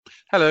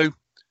Hello,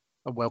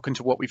 and welcome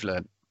to What We've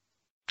Learned.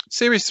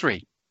 Series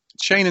 3.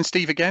 Shane and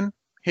Steve again,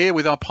 here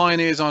with our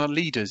pioneers, our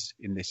leaders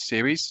in this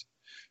series.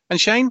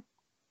 And Shane,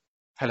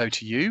 hello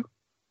to you.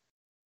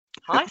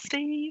 Hi,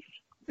 Steve.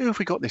 Who have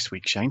we got this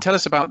week, Shane? Tell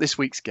us about this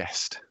week's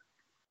guest.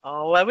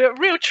 Oh, well, we're a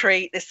real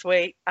treat this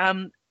week.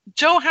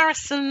 Joel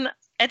Harrison,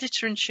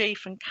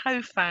 editor-in-chief and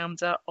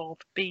co-founder of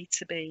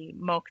B2B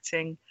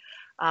Marketing,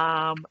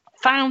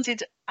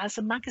 founded as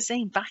a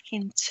magazine back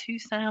in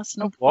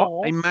 2004.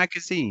 What? A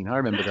magazine? I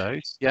remember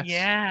those. Yes.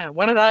 Yeah,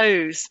 one of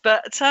those.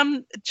 But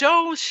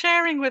Joel's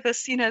sharing with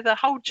us, the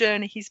whole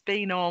journey he's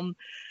been on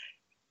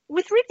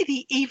with really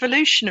the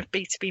evolution of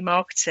B2B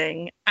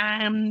marketing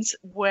and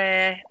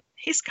where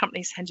his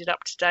company's ended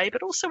up today,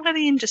 but also where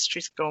the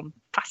industry's gone.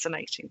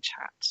 Fascinating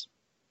chat.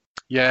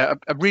 Yeah,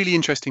 a really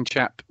interesting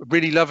chap, a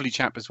really lovely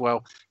chap as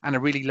well, and a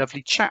really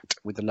lovely chat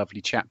with a lovely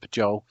chap,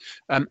 Joel.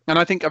 And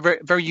I think a very,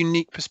 very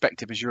unique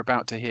perspective, as you're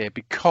about to hear,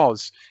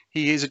 because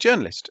he is a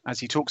journalist, as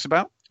he talks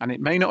about, and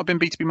it may not have been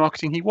B2B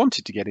marketing he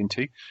wanted to get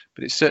into,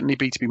 but it's certainly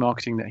B2B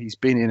marketing that he's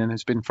been in and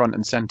has been front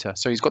and center.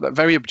 So he's got that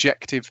very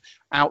objective,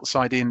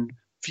 outside-in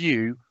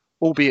view,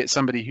 albeit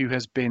somebody who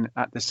has been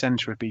at the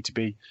center of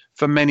B2B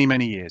for many,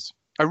 many years.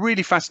 A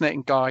really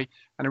fascinating guy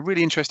and a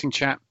really interesting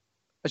chat,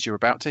 as you're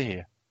about to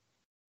hear.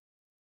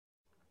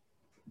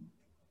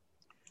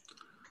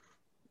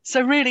 So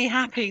really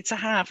happy to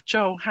have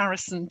Joel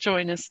Harrison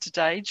join us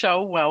today.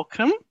 Joel,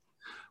 welcome.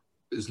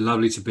 It's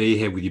lovely to be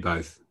here with you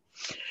both.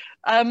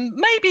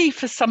 Maybe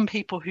for some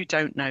people who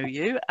don't know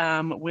you,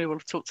 we will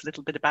have talked a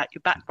little bit about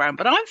your background,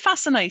 but I'm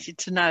fascinated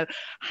to know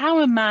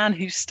how a man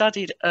who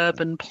studied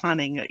urban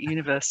planning at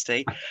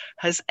university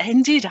has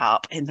ended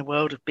up in the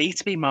world of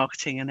B2B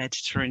marketing and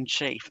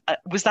editor-in-chief.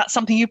 Was that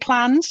something you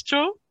planned,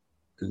 Joel?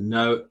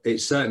 No,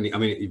 it's certainly,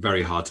 it's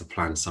very hard to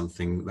plan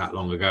something that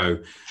long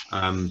ago.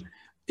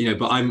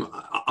 But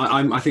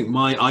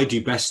I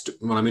do best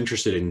when I'm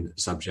interested in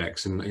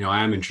subjects, and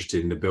I am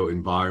interested in the built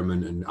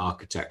environment and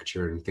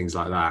architecture and things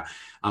like that.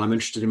 And I'm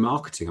interested in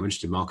marketing. I'm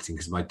interested in marketing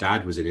because my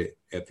dad was in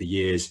it for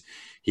years.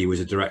 He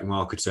was a direct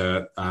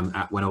marketer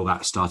when all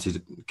that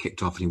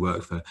kicked off, and he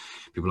worked for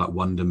people like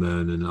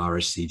Wunderman and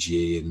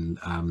RSCG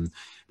and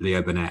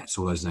Leo Burnett,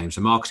 all those names.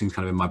 So marketing's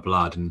kind of in my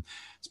blood.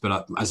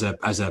 But as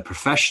a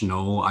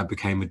professional, I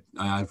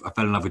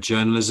fell in love with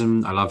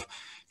journalism. I love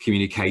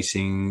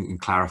communicating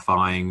and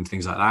clarifying,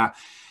 things like that.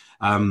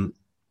 And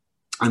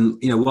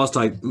whilst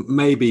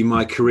maybe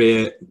my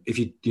career, if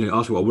you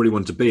asked me what I really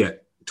wanted to be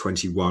at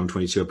 21,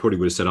 22, I probably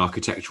would have said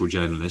architectural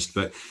journalist,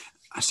 but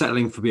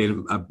settling for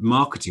being a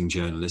marketing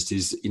journalist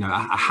is,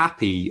 a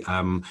happy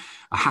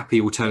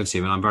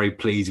alternative. And I'm very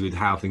pleased with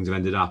how things have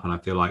ended up. And I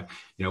feel like,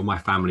 my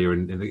family are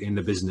in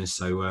the business.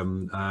 So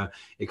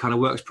it kind of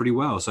works pretty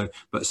well. So,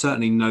 but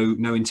certainly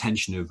no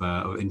intention of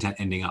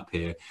ending up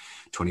here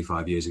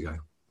 25 years ago.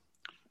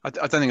 I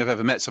don't think I've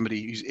ever met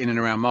somebody who's in and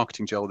around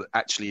marketing, Joel, that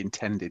actually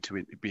intended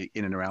to be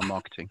in and around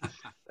marketing.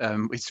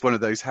 It's one of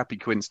those happy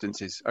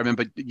coincidences. I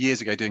remember years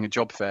ago doing a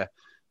job fair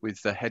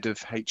with the head of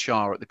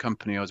HR at the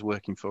company I was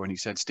working for, and he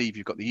said, "Steve,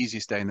 you've got the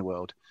easiest day in the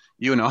world,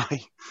 you and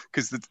I,"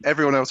 because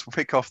everyone else will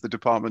pick off the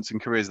departments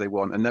and careers they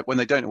want, and when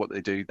they don't know what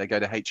they do, they go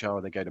to HR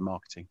or they go to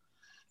marketing.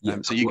 Yeah,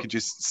 so you could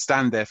just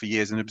stand there for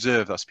years and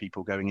observe us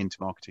people going into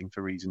marketing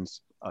for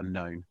reasons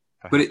unknown.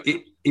 But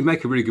you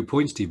make a really good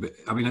point, Steve. But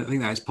I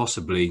think that is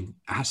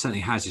certainly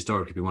has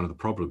historically been one of the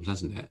problems,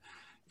 hasn't it?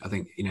 I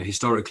think,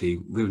 historically,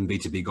 when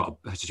B2B got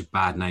such a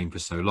bad name for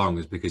so long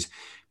is because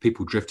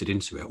people drifted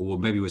into it, or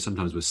maybe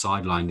sometimes were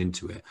sidelined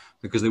into it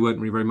because they weren't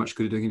really very much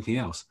good at doing anything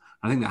else.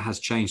 I think that has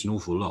changed an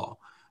awful lot.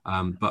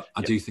 But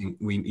I do think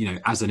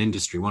we, as an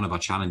industry, one of our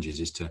challenges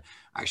is to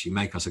actually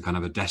make us a kind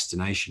of a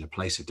destination, a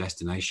place of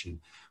destination.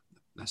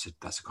 That's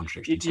a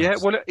contradiction. Yeah,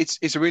 well,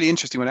 it's a really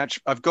interesting one.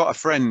 Actually, I've got a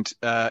friend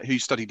who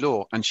studied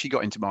law, and she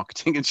got into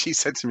marketing, and she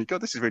said to me, "God,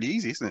 this is really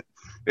easy, isn't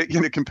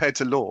it? Compared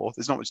to law,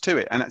 there's not much to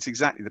it." And that's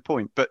exactly the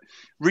point. But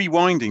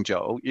rewinding,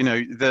 Joel,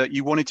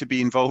 you wanted to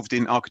be involved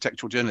in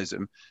architectural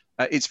journalism.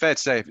 It's fair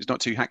to say, if it's not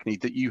too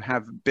hackneyed, that you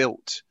have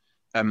built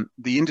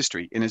the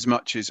industry in as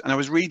much as, and I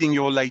was reading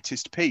your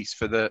latest piece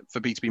for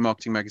B2B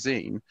Marketing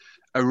Magazine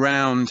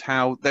around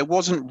how there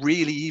wasn't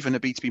really even a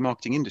B2B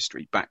marketing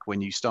industry back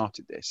when you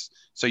started this.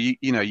 So you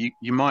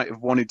might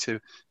have wanted to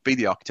be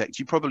the architect.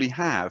 You probably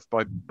have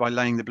by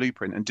laying the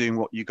blueprint and doing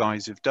what you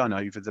guys have done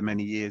over the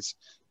many years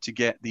to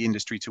get the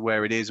industry to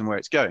where it is and where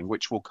it's going,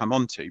 which we'll come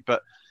on to.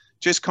 But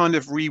just kind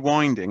of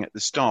rewinding at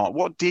the start,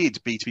 what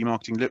did B2B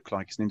marketing look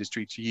like as an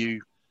industry to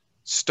you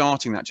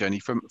starting that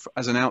journey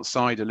as an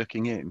outsider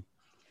looking in?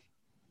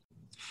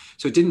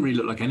 So it didn't really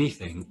look like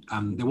anything.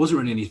 There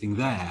wasn't really anything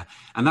there.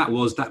 And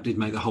that did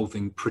make the whole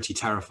thing pretty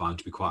terrifying,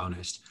 to be quite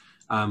honest.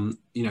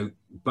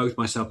 Both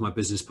myself and my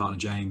business partner,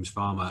 James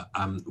Farmer,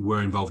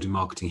 were involved in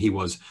marketing. He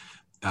was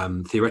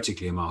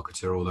theoretically a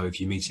marketer, although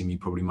if you meet him, you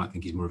probably might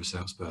think he's more of a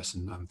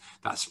salesperson.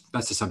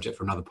 That's a subject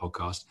for another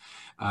podcast.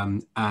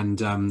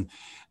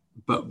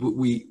 But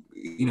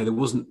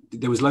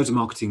there was loads of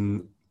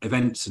marketing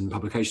events and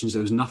publications.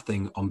 There was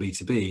nothing on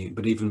B2B,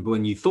 but even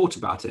when you thought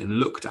about it and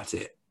looked at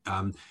it,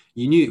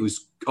 you knew it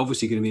was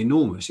obviously going to be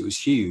enormous. It was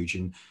huge,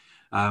 and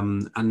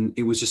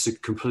it was just a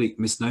complete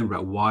misnomer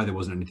about why there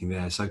wasn't anything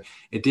there. So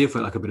it did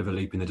feel like a bit of a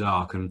leap in the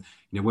dark. And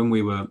when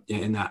we were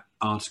in that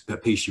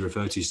piece you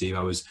referred to, Steve,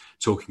 I was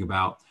talking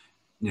about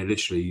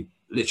literally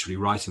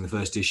writing the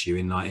first issue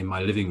in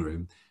my living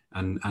room,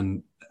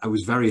 and it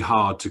was very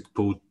hard to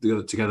pull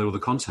together all the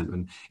content,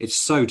 and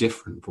it's so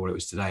different for what it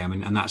was today. I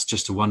mean, and that's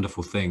just a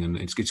wonderful thing, and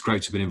it's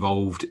great to have been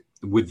involved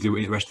with the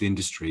rest of the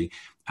industry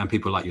and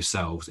people like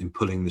yourselves in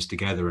pulling this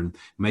together and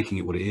making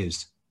it what it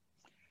is.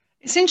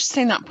 It's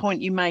interesting, that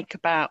point you make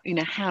about,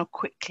 how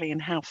quickly and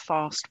how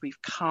fast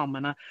we've come.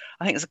 And I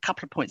think there's a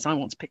couple of points I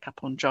want to pick up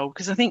on, Joel,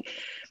 because I think,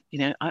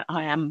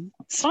 I am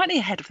slightly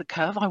ahead of the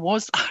curve. I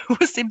was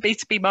in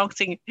B2B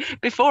marketing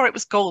before it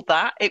was called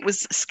that. It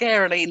was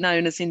scarily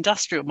known as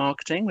industrial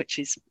marketing, which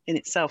is in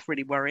itself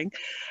really worrying.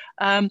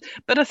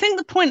 But I think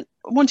the point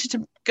I wanted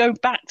to go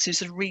back to,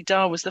 sort of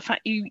redial, was the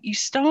fact you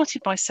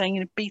started by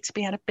saying,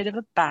 B2B had a bit of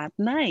a bad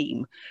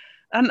name.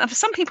 And for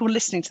some people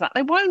listening to that,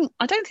 I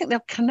don't think they'll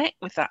connect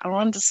with that or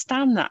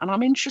understand that. And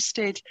I'm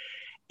interested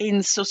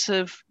in sort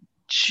of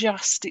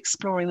just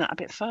exploring that a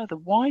bit further.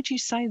 Why do you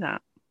say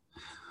that?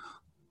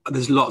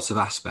 There's lots of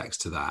aspects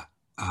to that.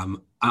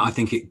 I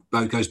think it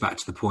goes back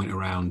to the point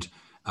around,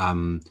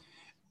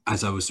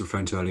 as I was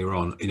referring to earlier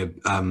on,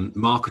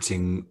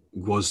 marketing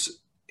was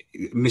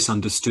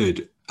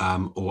misunderstood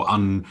or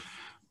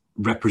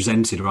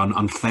unrepresented or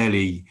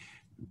unfairly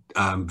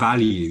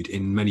valued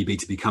in many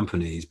B2B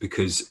companies,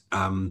 because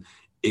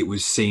it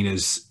was seen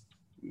as,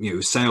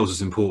 sales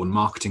was important,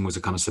 marketing was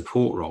a kind of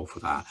support role for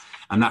that,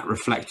 and that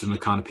reflected on the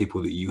kind of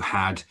people that you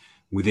had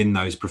within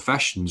those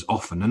professions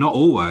often, and not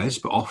always,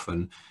 but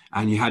often.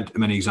 And you had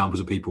many examples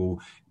of people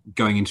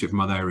going into it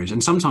from other areas,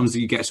 and sometimes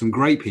you get some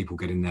great people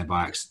get in there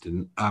by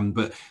accident,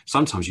 but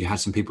sometimes you had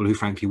some people who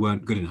frankly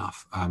weren't good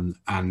enough, and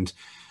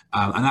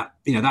that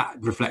that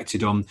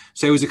reflected on,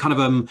 so it was a kind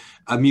of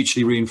a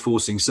mutually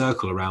reinforcing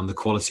circle around the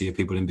quality of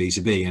people in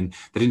B2B, and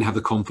they didn't have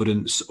the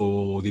confidence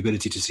or the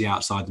ability to see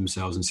outside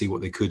themselves and see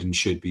what they could and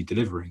should be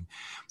delivering.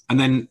 And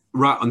then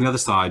right on the other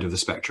side of the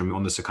spectrum,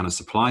 on the kind of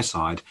supply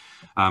side,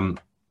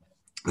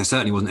 there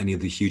certainly wasn't any of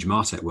the huge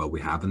MarTech world we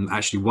have. And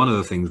actually one of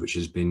the things which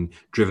has been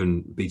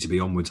driven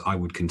B2B onwards, I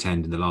would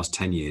contend, in the last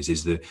 10 years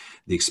is the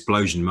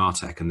explosion in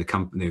MarTech, and the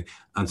company,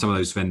 and some of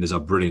those vendors are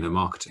brilliant at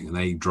marketing and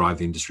they drive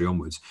the industry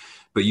onwards.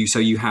 But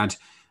you had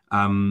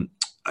the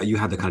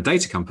kind of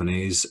data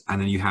companies,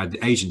 and then you had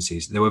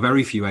agencies. There were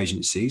very few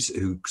agencies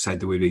who said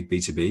that we'd be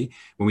B2B.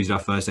 When we did our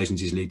first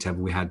agencies league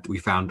table,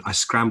 I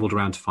scrambled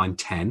around to find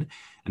 10,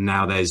 and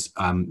now there's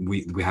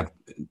we have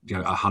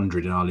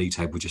 100 in our league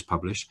table we just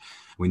published.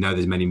 We know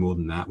there's many more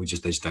than that. They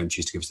just don't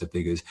choose to give us the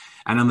figures.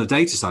 And on the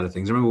data side of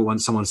things, I remember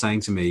once someone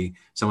saying to me,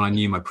 someone I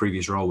knew in my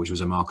previous role, which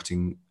was a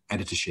marketing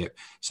editorship,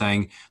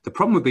 saying the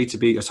problem with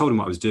B2B, I told him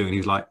what I was doing, and he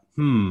was like,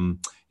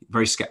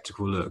 very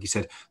skeptical look. He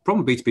said, the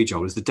problem with B2B,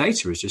 Joel, is the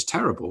data is just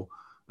terrible.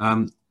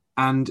 And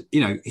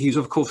he was,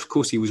 of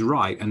course he was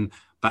right, and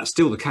that's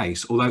still the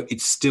case, although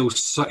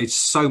it's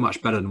so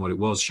much better than what it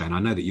was, Shane. I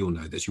know that you'll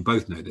know this, you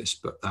both know this,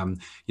 but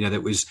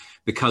that was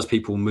because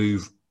people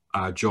move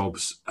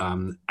jobs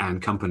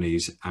and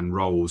companies and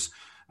roles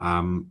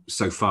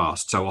so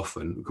fast, so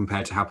often,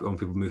 compared to how when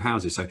people move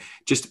houses. So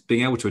just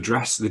being able to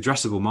address the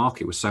addressable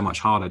market was so much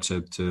harder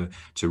to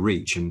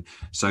reach, and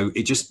so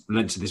it just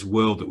led to this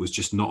world that was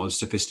just not as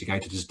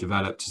sophisticated, as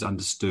developed, as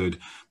understood,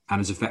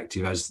 and as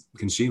effective as the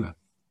consumer.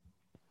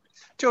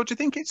 Joel, do you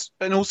think it's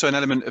also an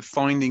element of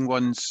finding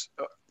one's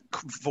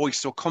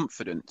voice or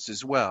confidence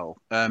as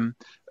well?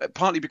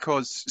 Partly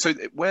because,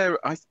 where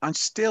I'm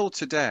still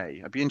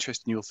today, I'd be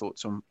interested in your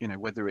thoughts on,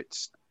 whether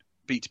it's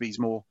B2B is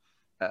more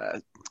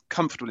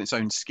comfortable in its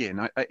own skin.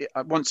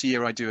 I once a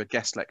year I do a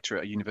guest lecture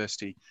at a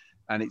university,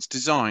 and it's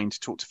designed to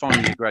talk to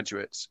final year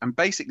graduates and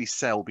basically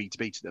sell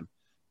B2B to them,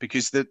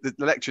 because the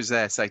lecturers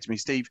there say to me,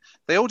 Steve,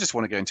 they all just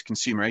want to go into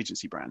consumer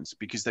agency brands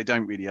because they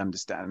don't really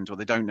understand, or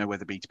they don't know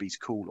whether B2B is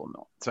cool or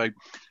not. So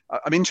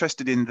I'm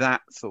interested in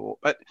that thought.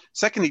 But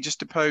secondly,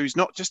 just to pose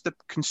not just the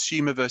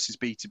consumer versus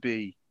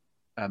B2B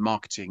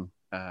marketing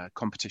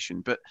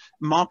competition, but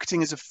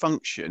marketing as a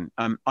function.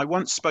 I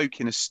once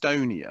spoke in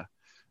Estonia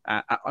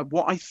at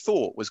what I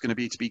thought was going to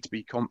be a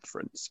B2B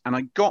conference, and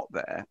I got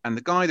there, and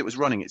the guy that was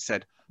running it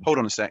said, hold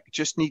on a sec,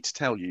 just need to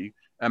tell you,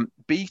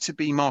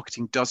 B2B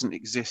marketing doesn't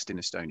exist in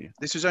Estonia.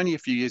 This was only a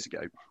few years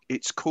ago.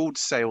 It's called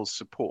sales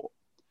support,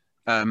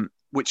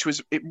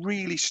 it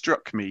really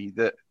struck me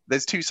that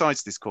there's two sides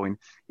to this coin.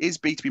 Is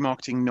B2B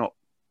marketing not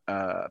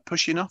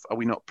pushy enough? Are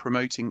we not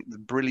promoting the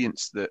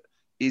brilliance that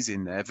is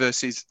in there?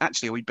 Versus,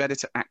 actually, are we better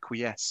to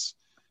acquiesce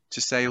to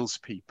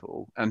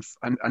salespeople and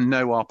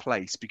know our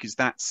place, because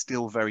that's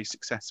still very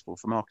successful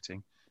for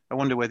marketing? I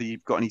wonder whether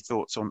you've got any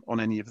thoughts on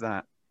any of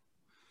that.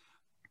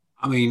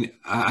 I mean,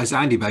 as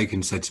Andy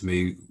Bacon said to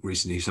me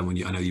recently,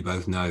 someone I know you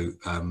both know,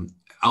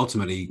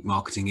 ultimately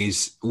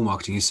all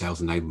marketing is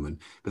sales enablement,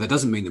 but that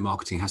doesn't mean that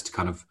marketing has to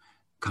kind of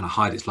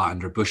hide its light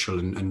under a bushel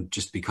and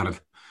just be kind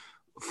of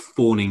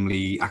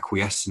fawningly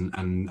acquiescent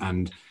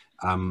and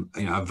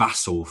a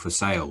vassal for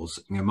sales.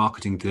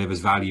 Marketing delivers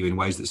value in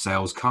ways that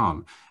sales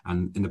can't,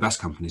 and in the best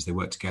companies they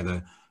work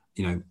together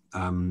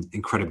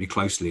incredibly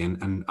closely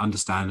and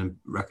understand and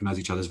recognize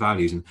each other's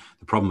values. And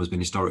the problem has been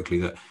historically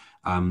that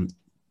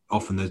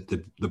often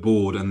the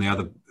board and the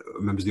other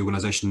members of the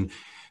organization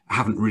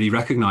haven't really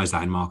recognized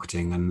that in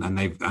marketing,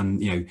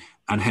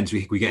 and hence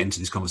we get into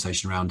this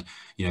conversation around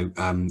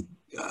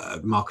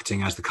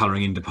marketing as the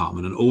colouring in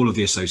department and all of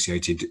the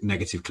associated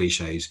negative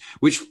cliches,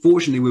 which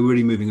fortunately we're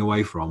really moving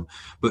away from.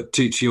 But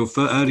to your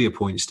earlier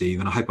point, Steve,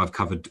 and I hope I've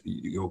covered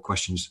your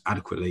questions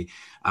adequately,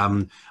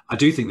 I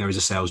do think there is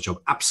a sales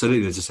job.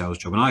 Absolutely, there's a sales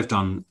job, and I've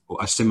done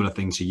a similar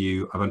thing to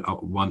you. I went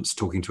once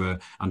talking to an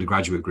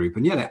undergraduate group,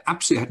 and they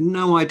absolutely had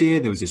no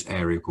idea there was this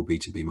area called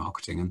B2B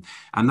marketing,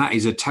 and that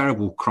is a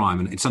terrible crime,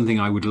 and it's something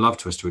I would love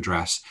to us to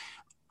address.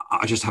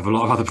 I just have a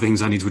lot of other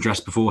things I need to address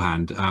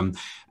beforehand.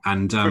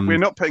 But we're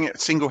not putting it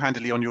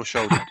single-handedly on your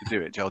shoulder to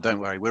do it, Joel. Don't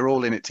worry. We're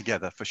all in it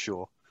together for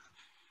sure.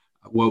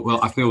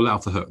 Well, I feel let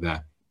off the hook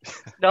there.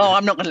 No,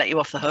 I'm not going to let you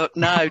off the hook.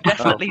 No,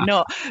 definitely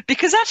not.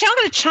 Because actually, I'm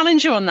going to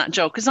challenge you on that,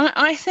 Joel, because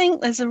I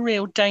think there's a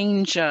real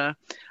danger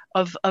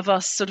of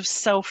us sort of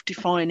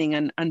self-defining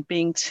and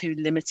being too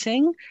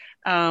limiting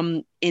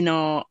in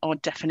our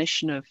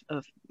definition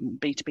of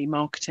B2B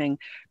marketing.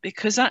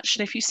 Because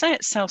actually, if you say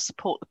it's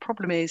self-support, the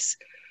problem is,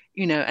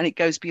 and it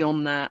goes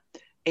beyond that,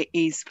 it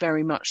is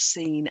very much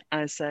seen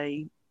as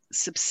a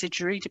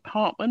subsidiary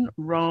department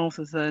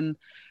rather than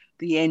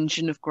the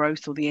engine of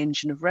growth or the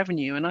engine of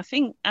revenue. And I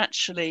think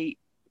actually,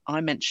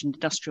 I mentioned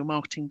industrial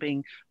marketing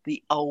being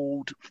the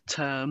old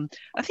term.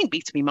 I think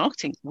B2B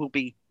marketing will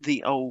be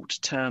the old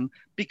term,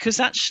 because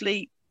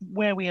actually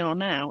where we are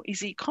now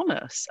is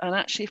e-commerce. And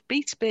actually, if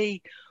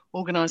B2B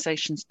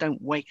organizations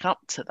don't wake up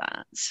to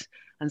that,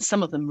 and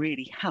some of them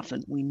really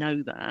haven't, we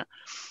know that,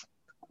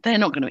 they're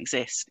not going to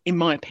exist, in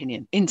my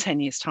opinion, in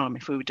 10 years' time,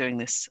 if we were doing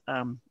this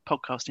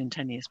podcast in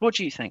 10 years. What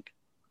do you think?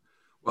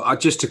 Well,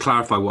 just to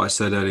clarify what I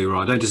said earlier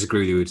on, I don't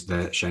disagree with you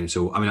there, Shane.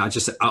 So, I mean,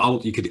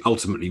 you could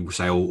ultimately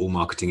say all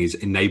marketing is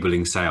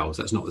enabling sales.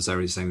 That's not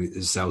necessarily the same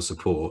as sales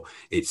support.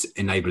 It's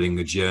enabling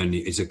a journey.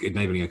 It's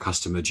enabling a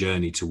customer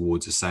journey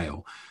towards a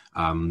sale.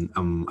 There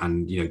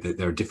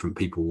are different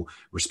people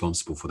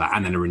responsible for that.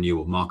 And then a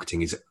renewal.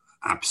 Marketing is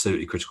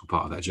absolutely critical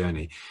part of that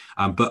journey.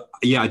 But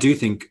I do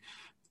think,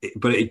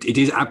 but it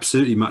is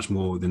absolutely much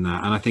more than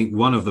that. And I think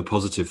one of the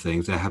positive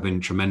things, there have been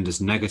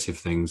tremendous negative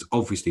things,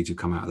 obviously, to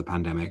come out of the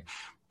pandemic,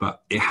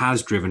 but it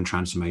has driven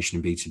transformation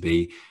in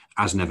B2B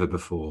as never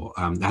before.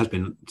 There has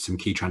been some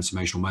key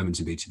transformational moments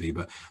in B2B,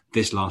 but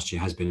this last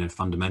year has been a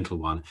fundamental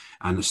one.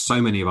 And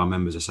so many of our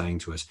members are saying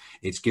to us,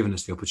 it's given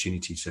us the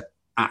opportunity to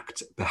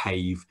act,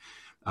 behave,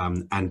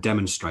 and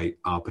demonstrate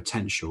our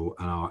potential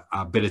and our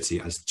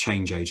ability as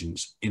change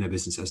agents in a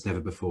business as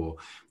never before,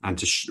 and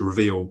to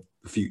reveal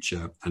the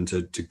future and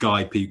to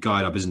guide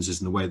our businesses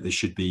in the way that they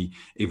should be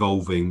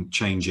evolving,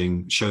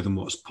 changing, show them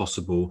what's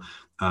possible,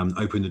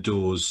 open the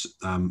doors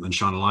and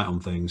shine a light on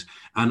things.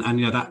 And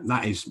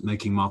that is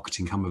making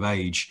marketing come of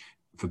age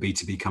for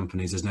B2B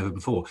companies as never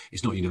before.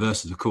 It's not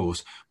universal, of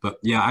course, but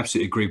I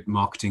absolutely agree.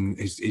 Marketing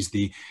is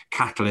the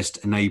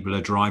catalyst,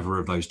 enabler, driver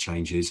of those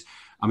changes.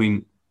 I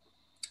mean,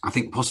 I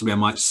think possibly I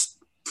might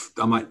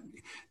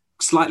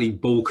slightly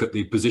balk at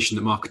the position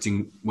that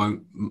marketing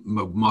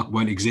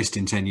won't exist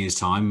in 10 years'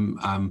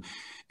 time.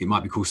 It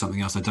might be called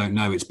something else. I don't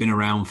know. It's been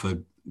around for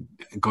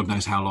God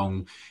knows how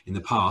long in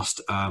the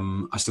past.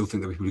 I still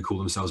think that people who call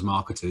themselves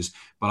marketers,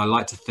 but I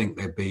like to think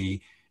there'd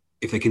be,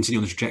 if they continue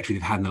on the trajectory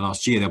they've had in the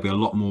last year, they'll be a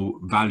lot more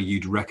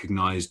valued,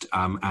 recognised,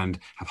 and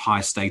have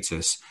higher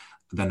status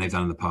than they've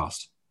done in the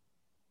past.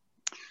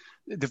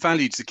 The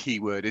value is the key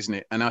word, isn't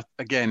it? And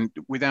again,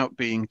 without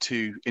being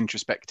too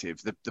introspective,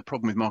 the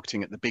problem with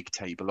marketing at the big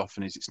table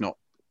often is it's not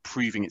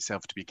proving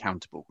itself to be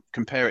accountable.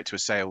 Compare it to a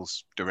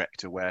sales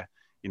director where,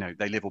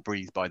 they live or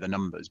breathe by the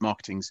numbers.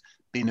 Marketing's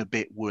been a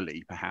bit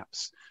woolly,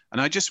 perhaps.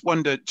 And I just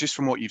wonder, just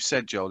from what you've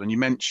said, Joel, and you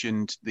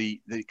mentioned the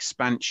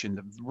expansion,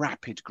 the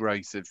rapid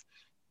growth of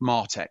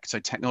MarTech, so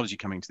technology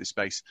coming to this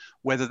space,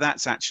 whether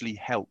that's actually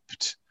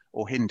helped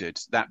or hindered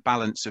that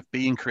balance of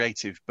being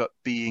creative but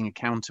being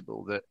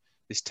accountable, that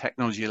this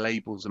technology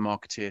enables a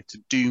marketeer to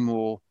do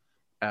more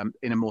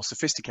in a more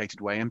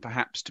sophisticated way and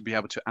perhaps to be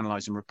able to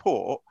analyze and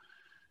report.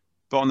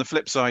 But on the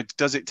flip side,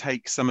 does it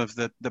take some of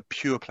the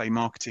pure play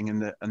marketing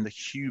and the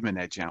human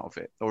edge out of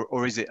it?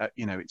 Or is it,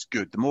 it's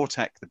good, the more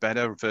tech, the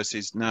better,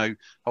 versus no,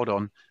 hold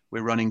on,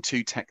 we're running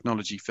too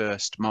technology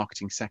first,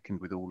 marketing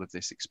second with all of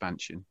this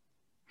expansion?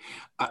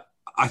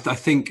 I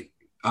think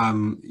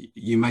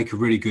you make a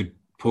really good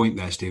point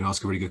there, Steve, and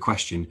ask a really good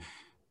question.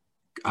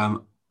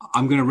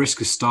 I'm going to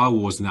risk a Star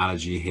Wars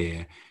analogy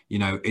here.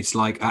 It's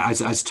like,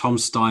 as Tom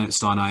Stein at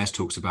Stein IS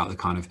talks about the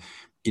kind of,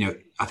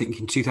 I think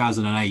in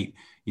 2008,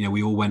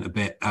 we all went a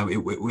bit, it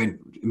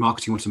went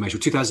marketing automation.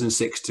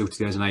 2006 till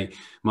 2008,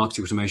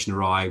 marketing automation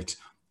arrived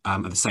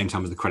at the same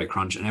time as the credit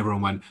crunch, and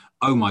everyone went,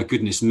 oh my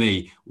goodness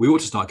me, we ought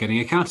to start getting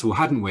accountable,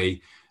 hadn't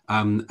we?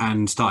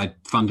 And started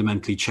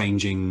fundamentally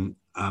changing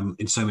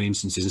in so many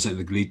instances, and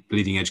certainly the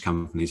bleeding edge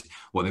companies,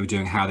 what they were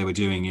doing, how they were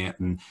doing it,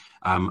 and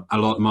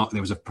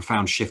there was a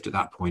profound shift at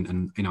that point.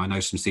 And I know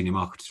some senior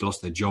marketers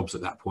lost their jobs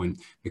at that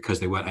point because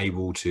they weren't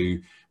able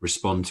to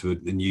respond to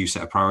a new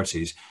set of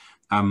priorities.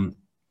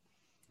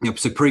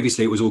 So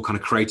previously it was all kind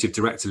of creative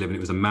director living. It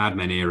was a Mad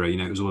Men era.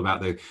 It was all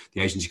about the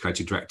agency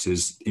creative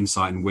directors'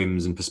 insight and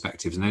whims and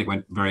perspectives, and then it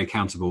went very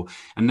accountable.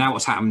 And now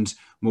what's happened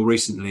more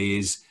recently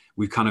is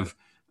we've kind of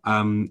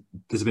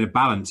there's been a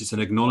balance. It's an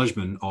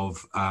acknowledgement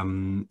of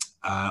the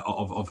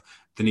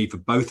need for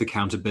both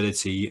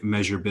accountability,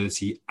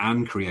 measurability,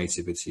 and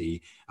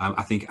creativity.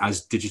 I think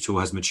as digital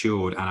has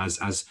matured, and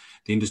as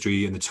the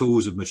industry and the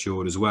tools have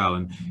matured as well,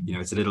 and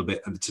it's a little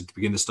bit, to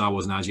begin the Star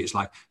Wars analogy, it's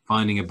like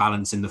finding a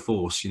balance in the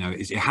Force.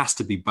 It has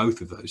to be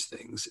both of those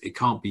things. It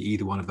can't be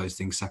either one of those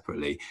things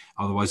separately,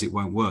 otherwise it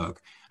won't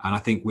work. And I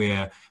think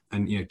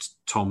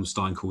Tom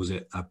Stein has called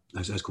it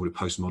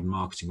postmodern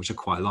marketing, which I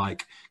quite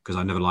like, because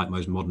I never liked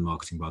most modern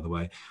marketing, by the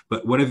way.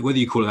 But whether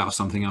you call it that or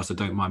something else, I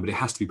don't mind. But it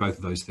has to be both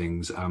of those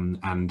things.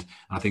 And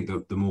I think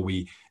that the more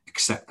we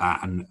accept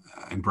that and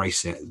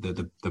embrace it,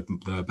 the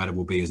better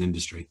we'll be as an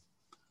industry.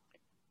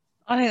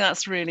 I think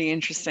that's really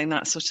interesting,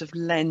 that sort of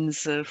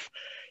lens of,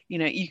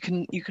 you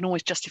can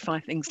always justify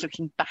things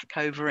looking back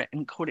over it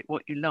and call it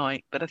what you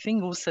like. But I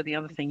think also the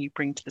other thing you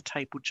bring to the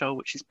table, Joel,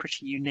 which is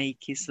pretty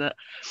unique, is that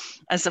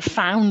as a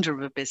founder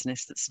of a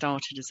business that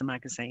started as a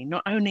magazine,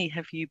 not only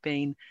have you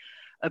been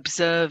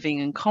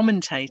observing and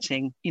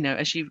commentating,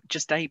 as you've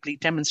just ably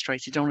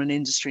demonstrated, on an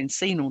industry and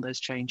seen all those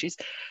changes,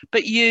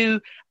 but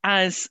you,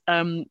 as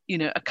a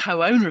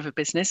co-owner of a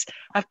business,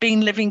 have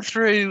been living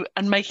through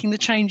and making the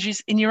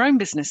changes in your own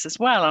business as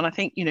well. And I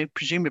think,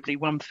 presumably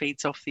one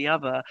feeds off the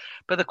other.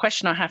 But the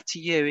question I have to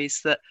you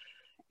is that,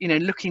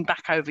 looking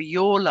back over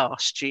your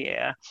last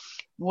year,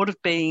 what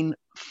have been,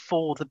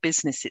 for the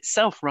business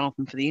itself rather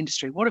than for the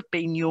industry, what have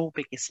been your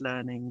biggest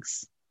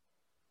learnings?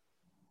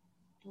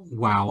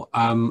 Wow.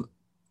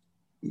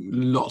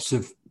 Lots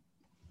of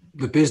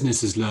the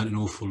business has learned an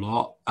awful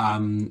lot.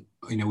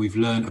 We've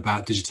learned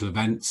about digital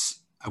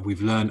events.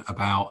 We've learned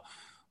about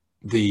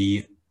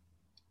I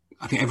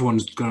think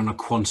everyone's gone on a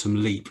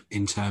quantum leap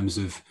in terms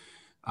of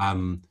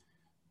the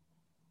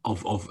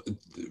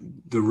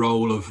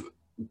role of,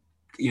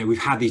 we've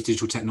had these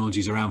digital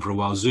technologies around for a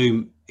while.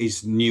 Zoom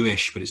is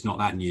newish, but it's not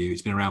that new.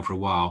 It's been around for a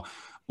while.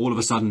 All of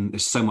a sudden,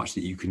 there's so much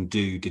that you can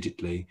do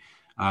digitally.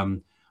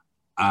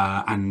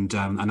 And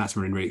that's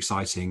been really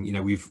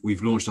exciting.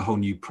 We've launched a whole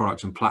new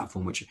product and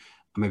platform, which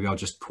maybe I'll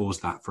just pause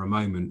that for a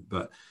moment.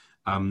 But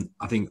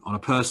I think on a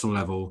personal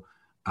level,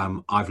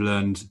 I've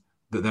learned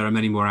that there are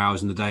many more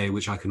hours in the day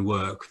which I can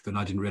work than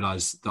I didn't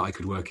realize that I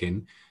could work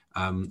in.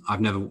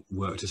 I've never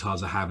worked as hard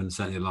as I have, and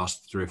certainly the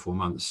last 3 or 4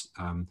 months.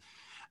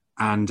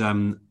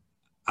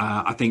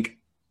 I think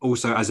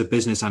also as a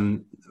business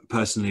and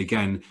personally,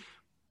 again,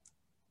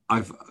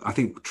 I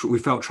think we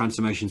felt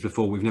transformations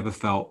before. I don't think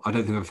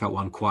I've ever felt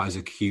one quite as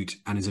acute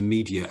and as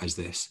immediate as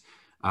this.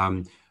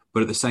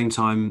 But at the same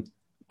time,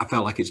 I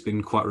felt like it's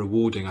been quite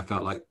rewarding. I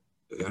felt like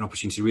an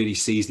opportunity to really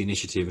seize the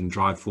initiative and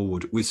drive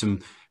forward with some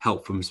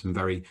help from some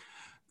great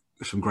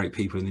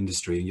people in the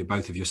industry, and you're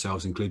both of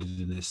yourselves included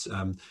in this.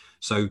 But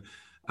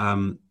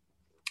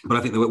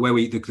I think the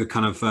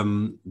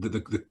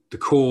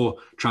core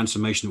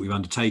transformation that we've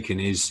undertaken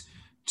is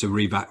to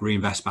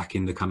reinvest back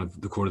in the kind of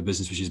the core of the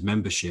business, which is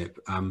membership,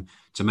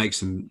 to make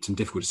some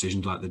difficult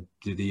decisions, like the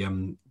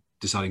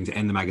deciding to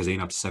end the magazine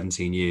after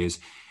 17 years,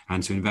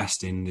 and to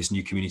invest in this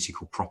new community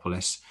called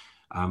Propolis,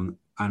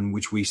 and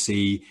which we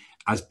see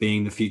as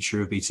being the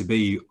future of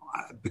B2B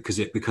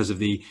because of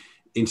the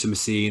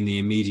intimacy and the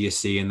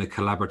immediacy and the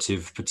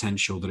collaborative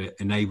potential that it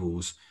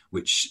enables,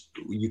 which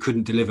you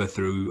couldn't deliver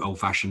through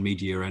old-fashioned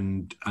media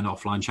and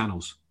offline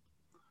channels.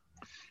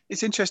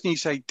 It's interesting you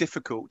say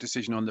difficult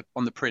decision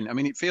on the print. I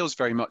mean, it feels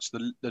very much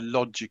the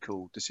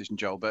logical decision,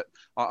 Joel, but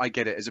I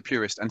get it as a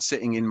purist, and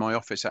sitting in my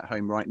office at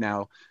home right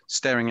now,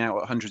 staring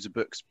out at hundreds of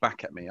books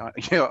back at me.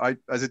 I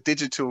as a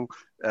digital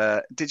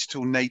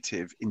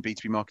native in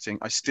B2B marketing,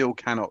 I still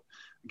cannot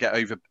get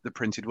over the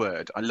printed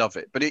word. I love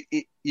it, but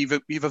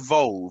you've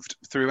evolved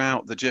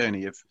throughout the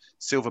journey of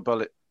Silver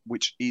Bullet,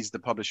 which is the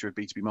publisher of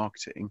B2B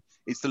marketing.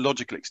 It's the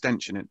logical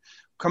extension. And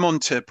come on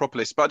to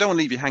Propolis, but I don't want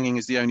to leave you hanging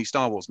as the only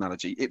Star Wars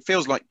analogy. It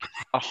feels like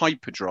a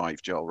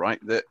hyperdrive, Joel, right?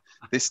 That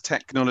this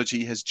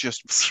technology has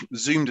just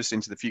zoomed us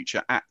into the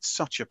future at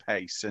such a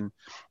pace. And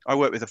I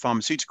work with a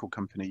pharmaceutical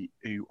company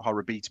who are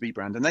a B2B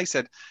brand, and they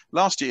said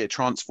last year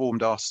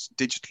transformed us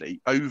digitally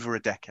over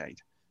a decade.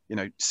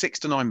 6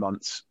 to 9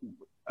 months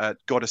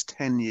got us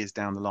 10 years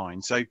down the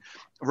line. So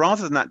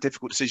rather than that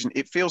difficult decision,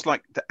 it feels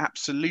like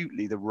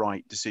absolutely the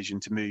right decision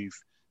to move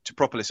to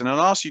Propolis. And I'll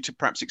ask you to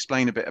perhaps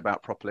explain a bit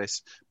about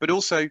Propolis, but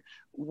also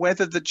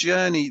whether the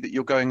journey that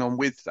you're going on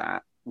with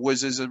that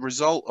was as a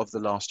result of the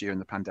last year in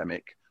the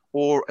pandemic,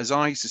 or as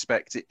I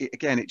suspect,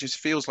 it just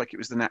feels like it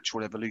was the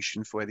natural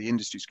evolution for where the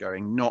industry's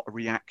going, not a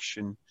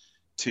reaction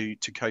to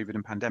COVID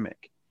and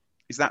pandemic.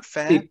 Is that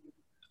fair?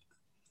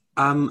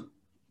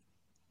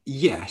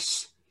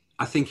 Yes,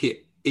 I think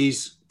it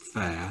is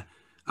fair.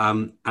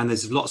 And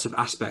there's lots of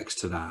aspects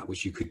to that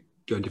which you could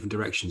go in different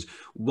directions.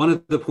 One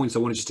of the points I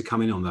wanted just to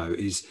come in on, though,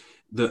 is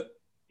that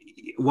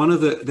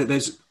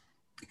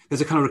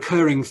there's a kind of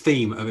recurring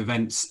theme of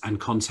events and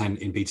content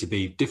in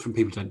B2B. Different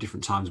people do it at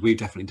different times. We've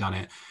definitely done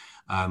it,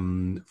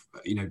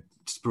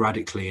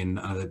 sporadically, and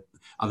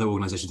other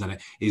organisations done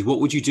it. Is what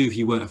would you do if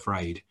you weren't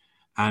afraid?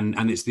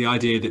 And it's the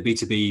idea that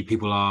B2B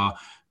people are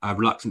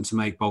reluctant to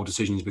make bold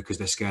decisions because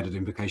they're scared of the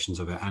implications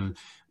of it. And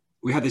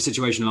we had this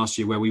situation last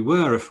year where we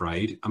were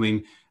afraid. I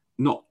mean,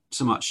 not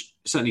so much,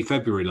 certainly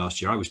February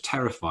last year, I was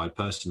terrified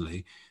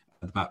personally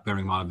about,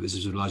 bearing in mind this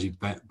is largely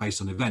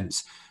based on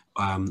events,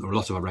 or a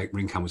lot of our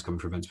income was coming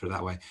from events, put it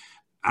that way.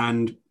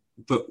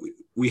 But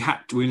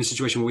we're in a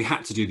situation where we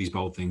had to do these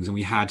bold things, and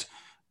we had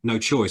no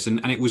choice.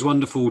 And it was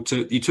wonderful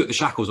you took the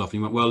shackles off and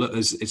you went, well, look,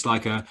 it's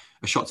like a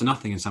shot to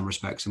nothing in some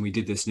respects. And we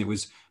did this, and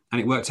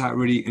it worked out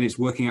really, and it's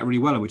working out really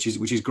well, which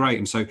is great.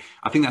 And so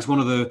I think that's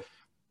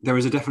there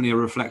is definitely a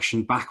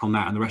reflection back on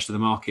that and the rest of the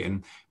market,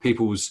 and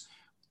people's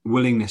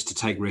willingness to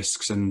take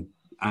risks and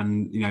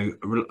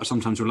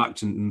sometimes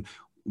reluctant and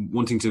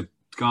wanting to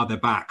guard their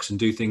backs and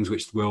do things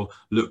which will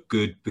look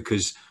good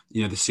because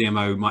the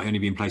CMO might only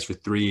be in place for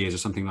 3 years or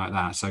something like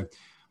that. So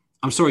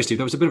I'm sorry, Steve,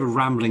 that was a bit of a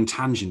rambling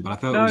tangent, but I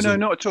felt no,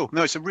 not at all.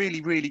 No, it's a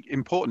really, really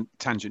important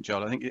tangent,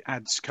 Joel. I think it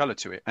adds colour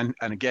to it. And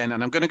I'm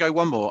going to go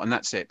one more, and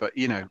that's it. But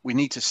we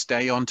need to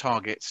stay on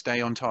target. Stay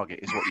on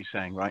target is what you're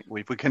saying, right?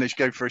 If we're going to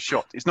go for a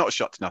shot, it's not a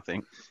shot to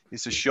nothing.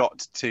 It's a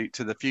shot to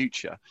the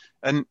future.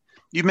 And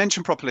you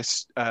mentioned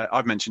Propolis.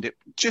 I've mentioned it.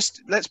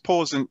 Just let's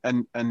pause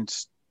and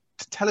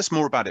tell us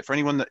more about it for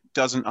anyone that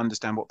doesn't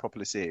understand what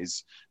Propolis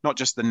is, not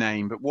just the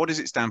name, but what does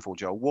it stand for,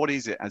 Joel? What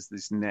is it as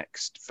this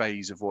next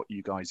phase of what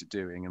you guys are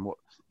doing and what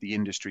the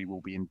industry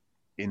will be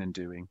in and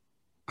doing?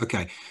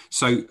 Okay,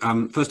 so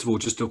first of all,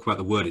 just talk about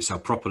the word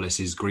itself. Propolis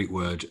is a Greek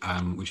word,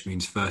 which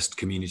means first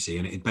community,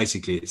 and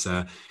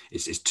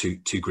it's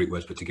two Greek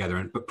words put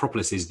together. But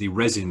propolis is the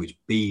resin which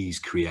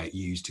bees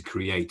use to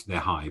create their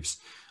hives.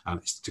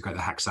 It's to create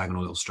the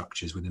hexagonal little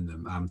structures within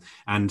them.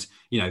 And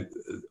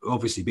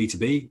obviously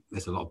B2B,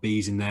 there's a lot of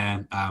bees in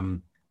there.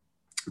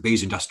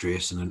 Bees are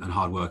industrious and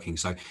hardworking,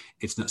 so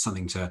it's not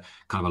something to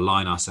kind of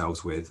align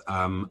ourselves with.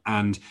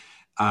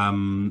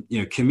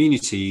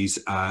 Communities.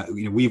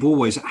 We've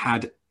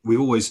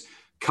always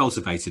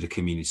cultivated a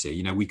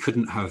community. We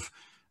couldn't have.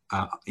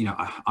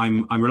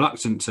 I'm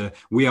reluctant to.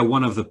 We are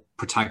one of the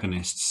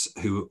protagonists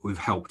who we've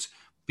helped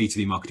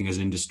B2B marketing as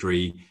an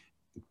industry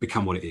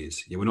become what it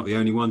is. We're not the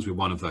only ones. We're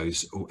one of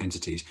those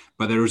entities,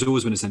 but there has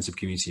always been a sense of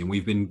community, and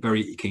we've been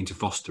very keen to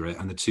foster it.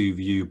 And the two of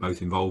you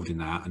both involved in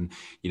that, and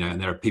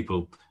and there are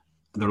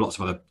lots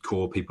of other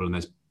core people, and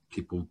there's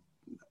people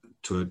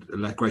to a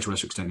greater or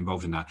lesser extent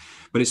involved in that,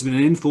 but it's been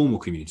an informal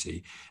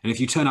community. And if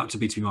you turn up to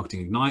B2B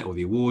Marketing Ignite or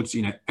the awards,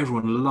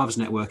 everyone loves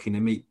networking. They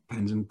meet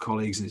friends and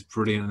colleagues, and it's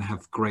brilliant, and they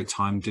have a great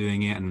time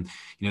doing it. And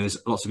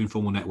there's lots of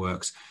informal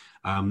networks,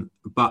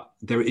 but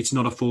it's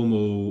not a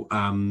formal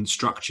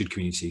structured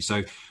community.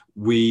 So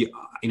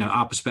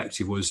our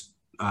perspective was,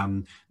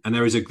 and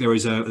there is at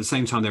the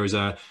same time there is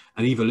an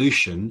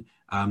evolution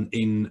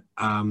in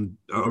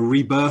a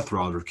rebirth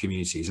rather of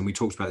communities. And we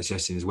talked about this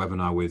yesterday in this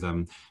webinar with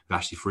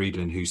Ashley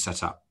Friedland, who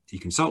set up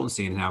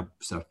e-consultancy and now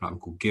set up a platform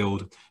called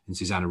Guild, and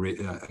Susanna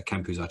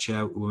Kemp, who's our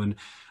chairwoman.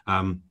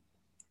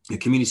 The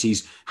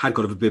communities had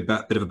got a bit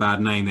of a bad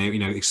name. They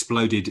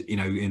exploded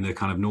in the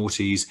kind of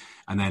noughties,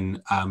 and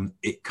then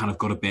it kind of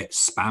got a bit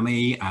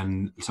spammy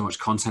and so much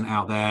content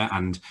out there,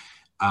 and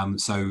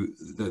so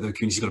the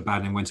community got a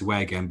bad name, went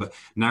away again. But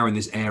now in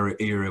this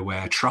era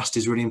where trust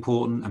is really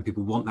important, and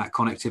people want that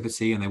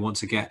connectivity, and they want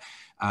to get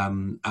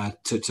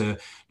to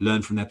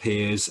learn from their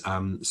peers.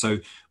 So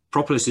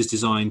Propolis is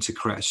designed to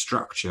create a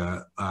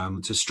structure,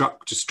 to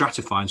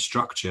stratify and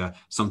structure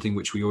something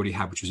which we already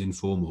had, which was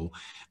informal,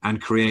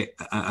 and create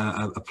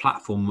a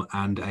platform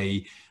and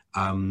a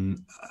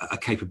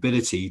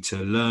capability to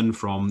learn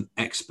from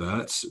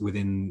experts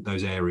within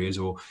those areas,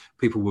 or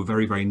people who were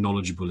very, very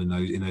knowledgeable in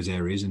those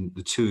areas. And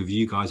the two of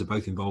you guys are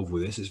both involved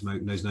with this.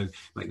 Make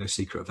no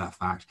secret of that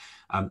fact.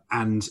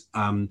 And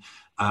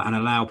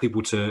allow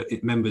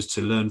members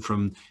to learn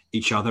from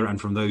each other and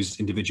from those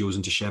individuals,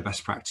 and to share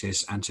best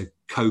practice, and to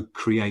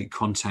co-create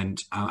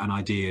content and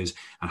ideas,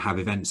 and have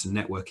events and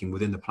networking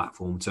within the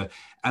platform to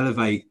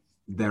elevate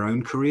their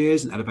own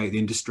careers and elevate the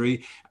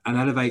industry and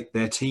elevate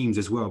their teams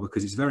as well,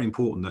 because it's very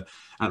important that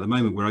at the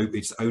moment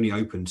it's only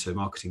open to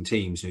marketing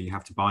teams. You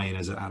have to buy in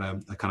at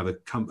a kind of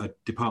a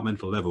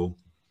departmental level,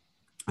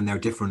 and there are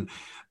different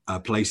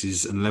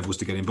places and levels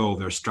to get involved.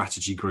 There are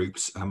strategy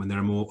groups, and there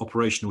are more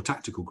operational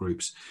tactical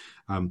groups.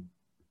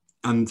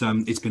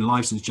 It's been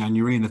live since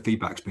January, and the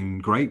feedback's been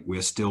great.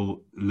 We're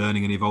still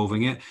learning and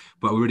evolving it,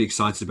 but we're really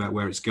excited about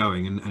where it's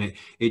going. And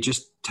it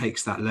just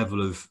takes that level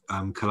of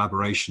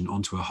collaboration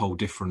onto a whole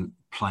different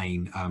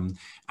plane.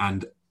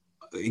 And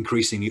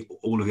increasingly,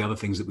 all of the other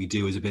things that we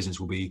do as a business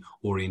will be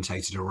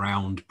orientated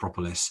around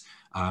Propolis,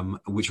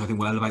 which I think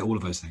will elevate all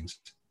of those things.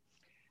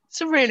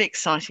 It's a really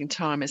exciting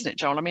time, isn't it,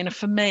 Joel? I mean,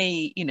 for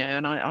me,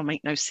 and I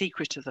make no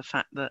secret of the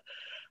fact that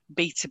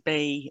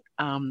B2B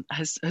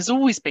has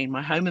always been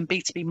my home, and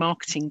B2B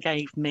marketing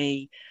gave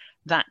me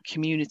that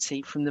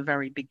community from the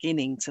very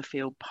beginning to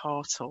feel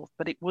part of.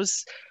 But it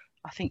was,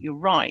 I think you're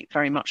right,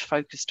 very much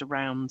focused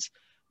around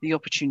the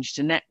opportunity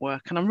to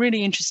network. And I'm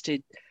really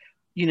interested,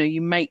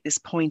 you make this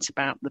point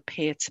about the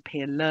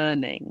peer-to-peer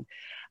learning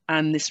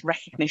and this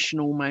recognition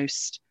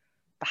almost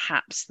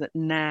perhaps that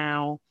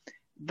now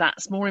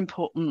that's more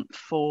important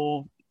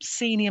for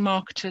senior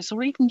marketers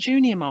or even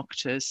junior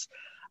marketers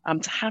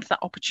to have that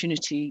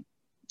opportunity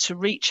to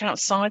reach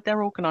outside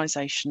their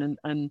organization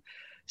and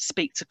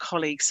speak to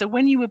colleagues. So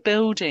when you were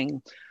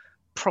building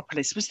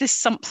Propolis, was this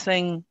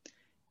something,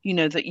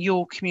 that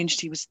your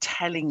community was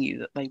telling you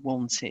that they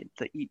wanted,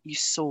 that you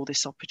saw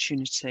this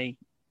opportunity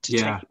to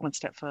take it one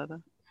step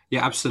further?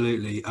 Yeah,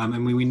 absolutely.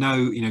 And we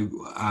know,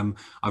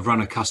 I've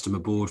run a customer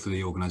board for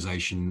the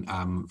organization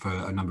for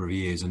a number of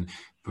years, and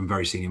from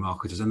very senior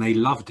marketers, and they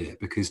loved it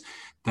because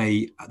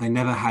they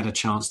never had a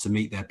chance to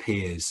meet their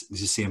peers.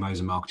 This is CMOs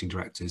and marketing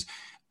directors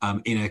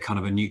in a kind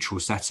of a neutral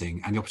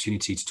setting, and the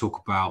opportunity to talk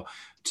about,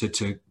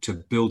 to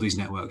build these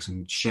networks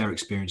and share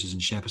experiences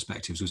and share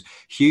perspectives was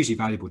hugely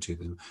valuable to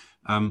them.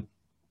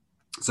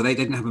 So they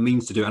didn't have a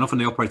means to do it, and often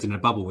they operated in a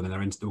bubble within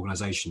their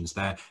organizations.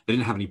 They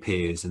didn't have any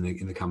peers in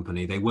the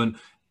company. They weren't,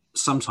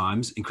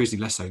 sometimes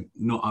increasingly less so,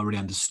 not really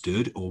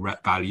understood or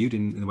valued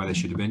in the way they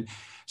should have been.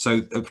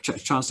 So a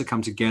chance to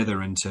come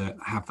together and to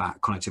have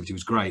that connectivity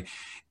was great.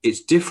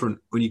 It's different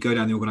when you go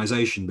down the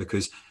organization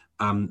because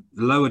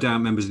lower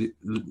down members,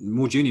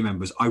 more junior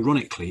members,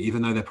 ironically,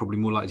 even though they're probably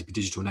more likely to be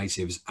digital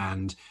natives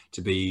and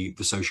to be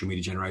the social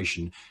media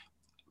generation,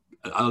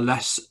 are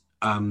less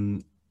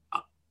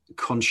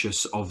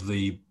conscious of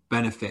the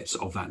benefits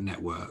of that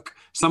network.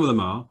 Some of them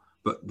are,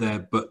 but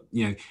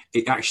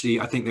it actually,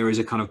 I think there is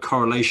a kind of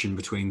correlation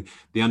between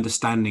the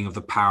understanding of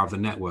the power of the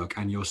network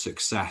and your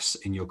success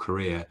in your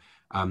career.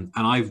 And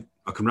I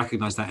can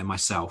recognize that in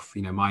myself.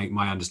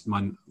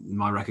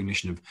 My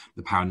recognition of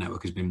the power of the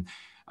network has been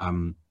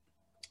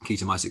key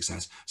to my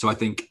success. So I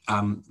think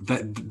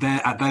that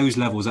they're at those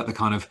levels, at the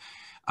kind of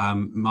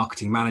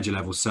marketing manager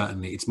level,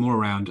 certainly it's more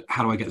around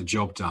how do I get the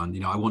job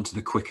done? I want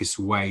the quickest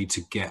way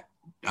to get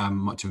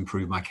to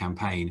improve my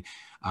campaign.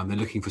 They're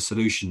looking for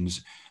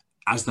solutions.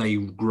 As they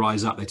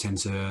rise up, they tend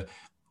to,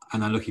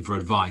 and they're looking for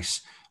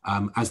advice.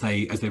 As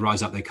they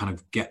rise up, they kind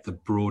of get the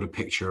broader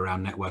picture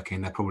around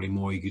networking. They're probably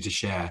more eager to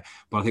share.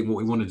 But I think what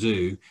we want to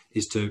do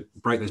is to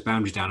break those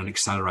boundaries down and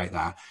accelerate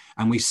that.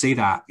 And we see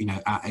that,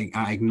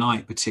 at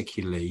Ignite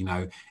particularly,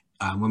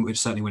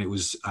 certainly when it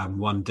was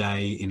one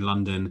day in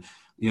London,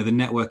 the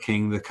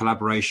networking, the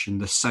collaboration,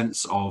 the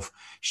sense of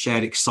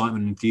shared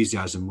excitement and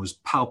enthusiasm was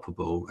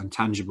palpable and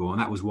tangible.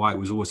 And that was why it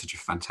was always such a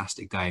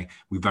fantastic day.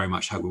 We very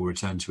much hope we'll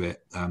return to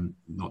it,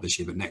 not this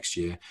year, but next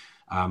year.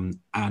 So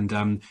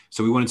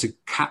we wanted to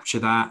capture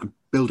that and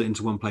build it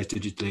into one place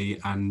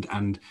digitally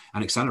and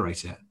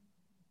accelerate it.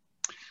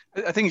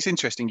 I think it's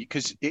interesting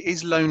because it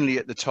is lonely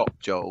at the top,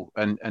 Joel,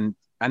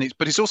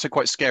 but it's also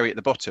quite scary at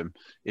the bottom,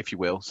 if you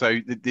will. So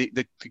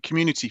the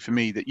community for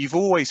me that you've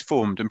always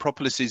formed, and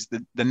Propolis is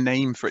the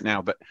name for it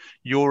now, but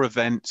your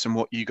events and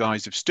what you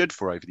guys have stood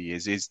for over the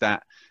years is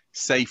that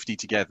safety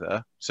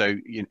together. So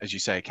as you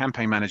say, a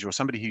campaign manager or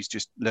somebody who's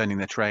just learning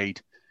their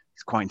trade,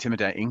 it's quite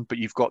intimidating, but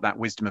you've got that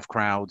wisdom of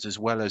crowds as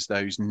well as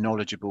those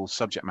knowledgeable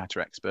subject matter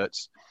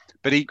experts.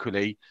 But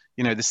equally,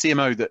 the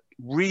CMO that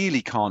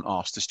really can't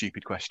ask the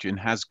stupid question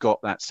has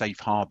got that safe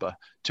harbor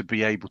to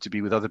be able to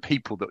be with other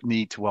people that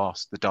need to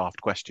ask the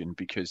daft question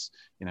because,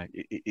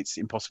 it's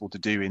impossible to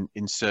do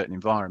in certain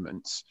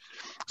environments.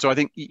 So I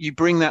think you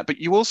bring that, but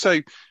you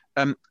also,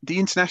 the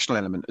international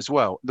element as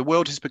well. The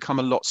world has become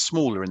a lot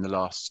smaller in the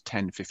last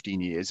 10,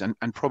 15 years and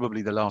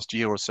probably the last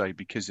year or so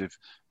because of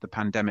the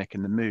pandemic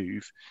and the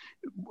move.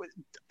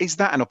 Is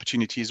that an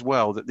opportunity as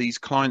well that these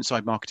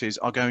client-side marketers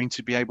are going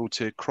to be able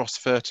to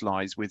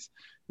cross-fertilize with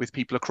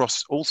people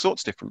across all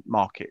sorts of different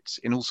markets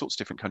in all sorts of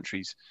different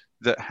countries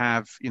that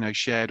have,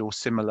 shared or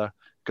similar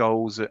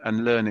goals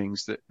and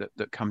learnings that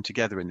come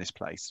together in this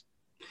place?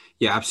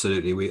 Yeah,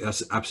 absolutely.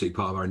 That's absolutely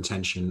part of our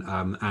intention.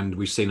 And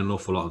we've seen an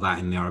awful lot of that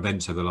in our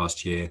events over the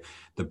last year.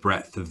 The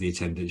breadth of the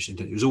attendance,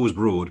 it was always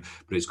broad,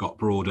 but it's got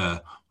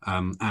broader.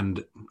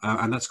 And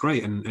that's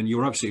great. And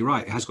you're absolutely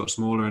right. It has got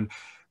smaller and,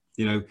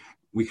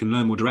 we can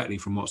learn more directly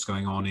from what's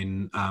going on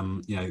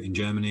in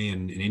Germany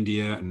and in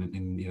India and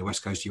in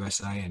West Coast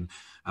USA.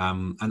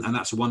 And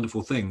that's a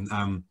wonderful thing.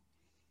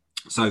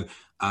 But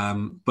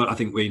I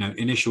think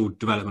initial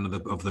development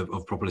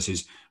of Propolis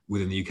is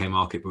within the UK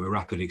market, but we're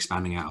rapidly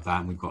expanding out of that,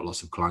 and we've got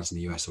lots of clients in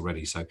the US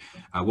already. So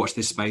watch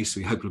this space.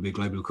 We hope it'll be a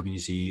global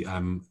community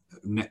in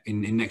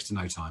next to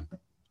no time.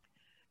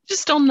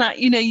 Just on that,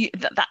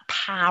 that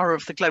power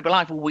of the global.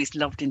 I've always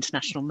loved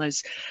international. And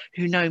those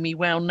who know me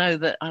well know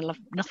that I love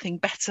nothing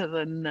better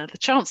than the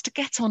chance to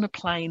get on a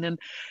plane and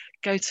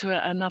go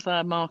to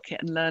another market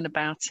and learn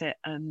about it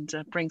and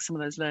bring some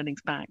of those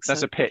learnings back.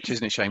 That's so a pitch,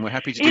 isn't it, Shane? We're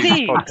happy to it do this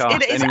is. podcast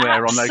It is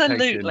anywhere on location.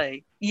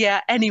 absolutely.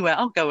 Yeah, anywhere.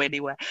 I'll go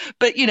anywhere.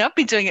 But I've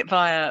been doing it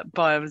via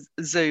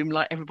Zoom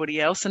like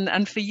everybody else.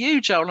 And for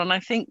you, Joel, and I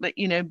think that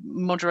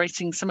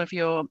moderating some of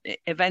your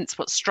events,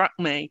 what struck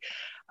me,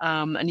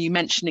 and you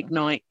mentioned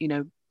Ignite,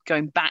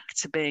 going back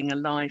to being a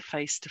live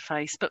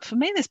face-to-face. But for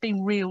me, there's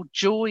been real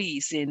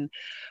joys in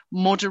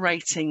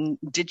moderating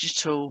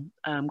digital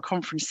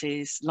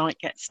conferences like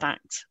Get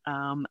Stacked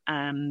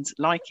and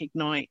like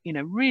Ignite,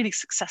 really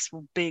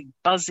successful, big,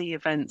 buzzy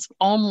events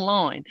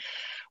online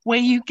where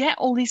you get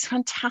all these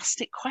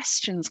fantastic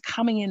questions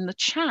coming in the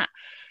chat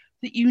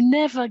that you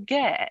never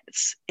get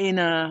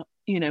in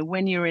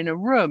when you're in a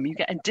room. You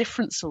get a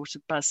different sort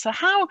of buzz. So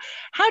how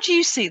do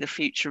you see the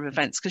future of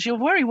events? Because you're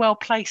very well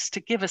placed to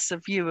give us a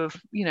view of,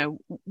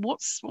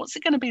 what's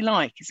it going to be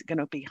like? Is it going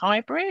to be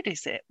hybrid?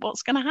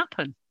 What's going to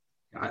happen?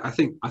 I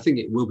think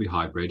it will be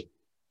hybrid,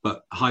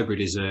 but hybrid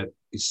is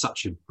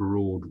such a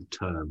broad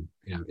term.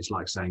 It's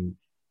like saying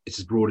it's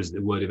as broad as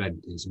the word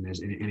event is,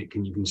 and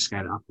you can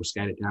scale it up or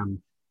scale it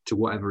down to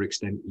whatever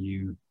extent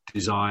you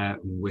desire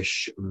and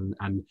wish,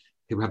 and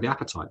people have the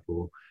appetite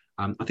for.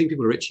 I think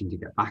people are itching to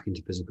get back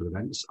into physical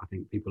events. I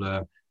think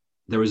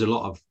there is a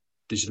lot of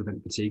digital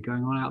event fatigue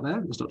going on out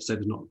there. That's not to say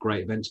there's not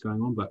great events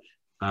going on, but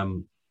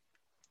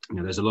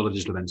there's a lot of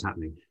digital events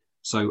happening.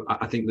 So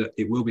I think that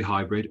it will be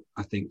hybrid.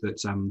 I think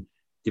that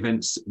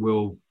events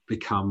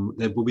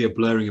there will be a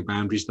blurring of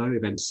boundaries though,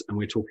 events, and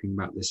we're talking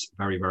about this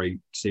very, very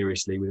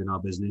seriously within our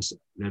business.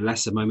 They're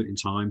less a moment in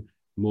time,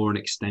 more an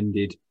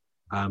extended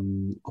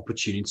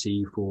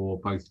opportunity for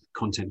both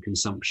content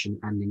consumption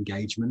and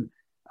engagement.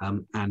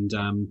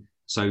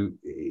 So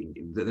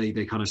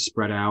they kind of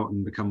spread out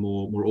and become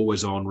more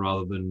always on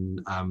rather than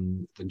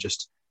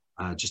just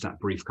that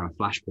brief kind of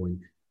flashpoint.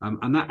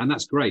 And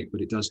that's great, but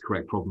it does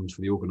create problems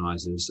for the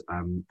organisers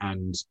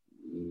and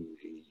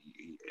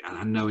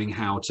knowing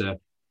how to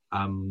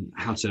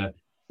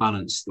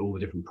balance all the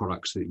different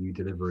products that you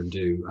deliver and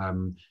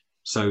do.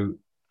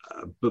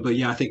 But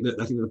yeah, I think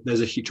that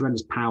there's a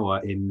tremendous power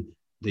in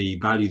the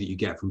value that you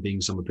get from being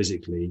somewhere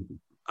physically.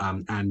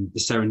 And the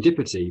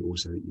serendipity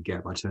also that you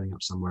get by turning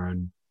up somewhere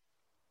and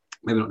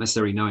maybe not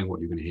necessarily knowing what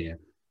you're going to hear,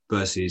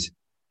 versus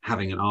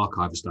having an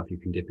archive of stuff you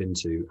can dip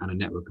into and a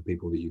network of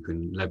people that you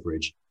can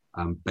leverage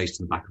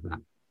based on the back of that.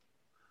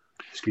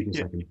 Excuse me a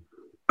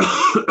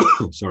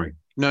second. Sorry.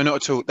 No, not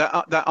at all.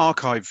 That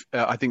archive,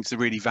 I think, is a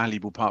really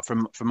valuable part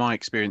from my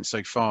experience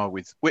so far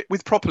with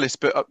Propolis.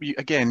 But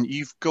again,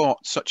 you've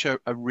got such a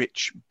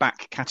rich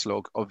back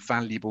catalogue of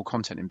valuable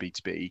content in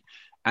B2B.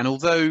 And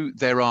although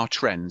there are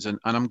trends, and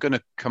I'm going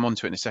to come on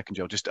to it in a second,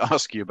 Joel, just to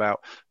ask you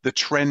about the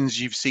trends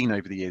you've seen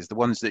over the years, the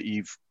ones that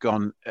you've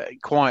gone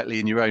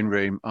quietly in your own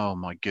room, oh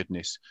my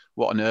goodness,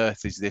 what on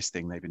earth is this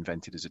thing they've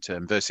invented as a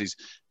term, versus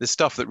the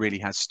stuff that really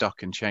has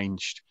stuck and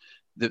changed,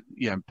 that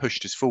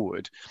pushed us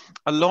forward.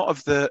 A lot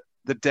of the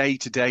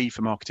day-to-day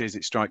for marketers,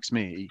 it strikes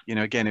me,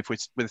 again, if we're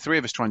the three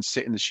of us trying to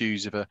sit in the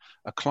shoes of a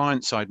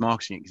client-side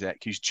marketing exec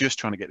who's just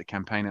trying to get the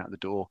campaign out the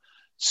door,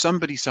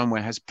 somebody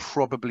somewhere has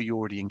probably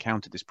already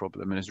encountered this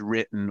problem and has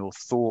written or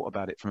thought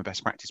about it from a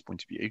best practice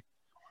point of view,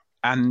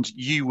 and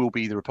you will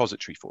be the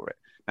repository for it.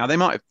 Now, they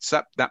might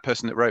have, that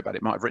person that wrote about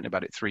it might have written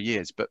about it 3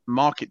 years, but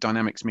market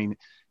dynamics mean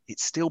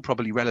it's still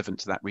probably relevant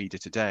to that reader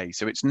today.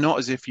 So it's not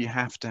as if you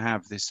have to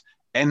have this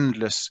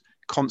endless,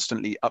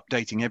 constantly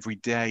updating every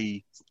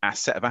day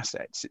set of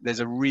assets. There's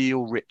a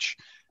real rich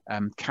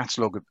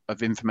catalogue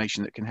of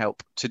information that can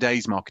help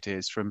today's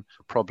marketeers from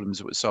problems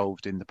that were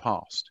solved in the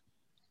past.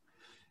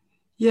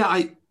 Yeah,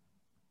 I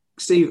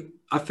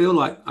feel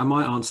like I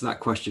might answer that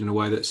question in a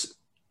way that's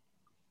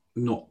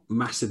not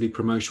massively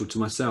promotional to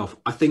myself.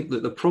 I think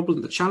that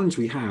the challenge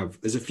we have,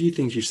 there's a few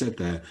things you said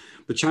there.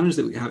 The challenge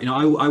that we have,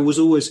 I was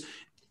always,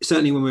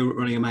 certainly when we were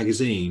running a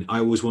magazine, I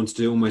always wanted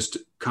to almost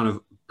kind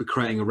of be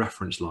creating a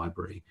reference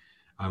library,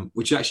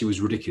 which actually was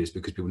ridiculous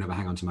because people never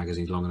hang on to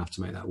magazines long enough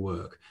to make that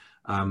work.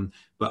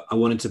 But I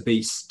wanted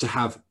to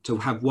have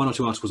one or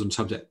two articles on a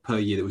subject per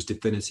year that was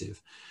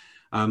definitive.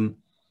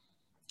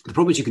 The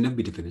problem is you can never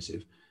be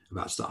definitive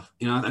about stuff,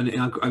 and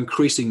I'm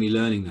increasingly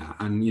learning that.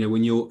 And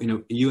when you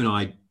and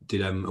I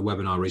did a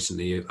webinar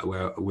recently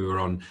where we were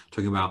on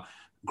talking about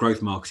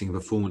growth marketing and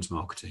performance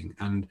marketing,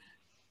 and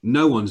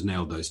no one's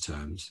nailed those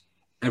terms.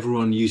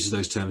 Everyone uses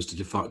those terms to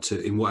define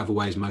in whatever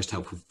way is most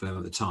helpful for them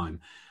at the time.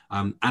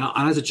 And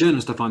as a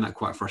journalist, I find that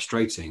quite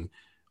frustrating,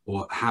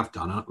 or have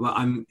done.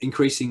 I'm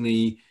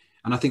increasingly,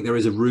 and I think there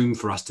is a room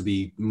for us to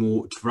be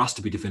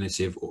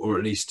definitive, or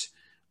at least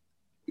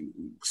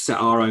set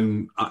our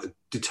own,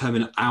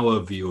 determine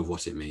our view of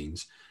what it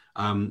means.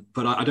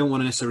 But I don't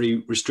want to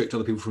necessarily restrict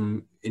other people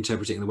from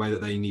interpreting the way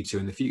that they need to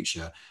in the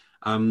future.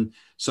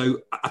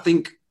 So I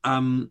think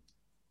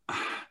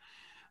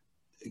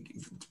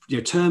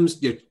terms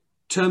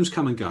terms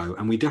come and go,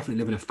 and we definitely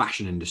live in a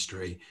fashion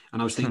industry.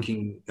 And I was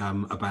thinking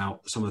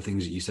about some of the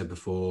things that you said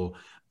before,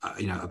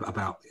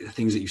 about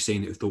things that you've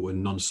seen that you thought were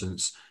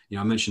nonsense.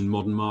 I mentioned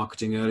modern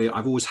marketing earlier.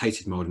 I've always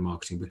hated modern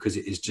marketing because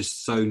it is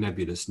just so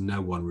nebulous. No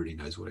one really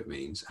knows what it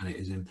means, and it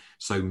is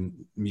so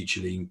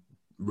mutually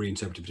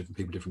reinterpreted for different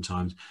people, different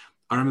times.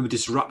 I remember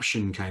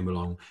disruption came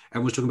along.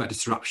 Everyone was talking about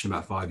disruption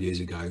about 5 years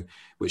ago,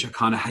 which I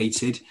kind of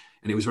hated,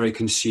 and it was a very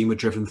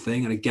consumer-driven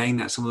thing. And again,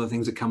 that's some of the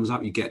things that comes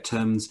up. You get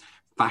terms,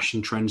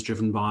 fashion trends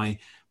driven by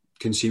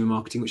consumer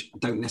marketing, which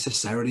don't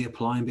necessarily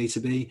apply in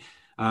B2B.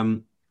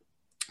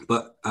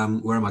 But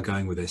where am I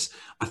going with this?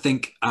 I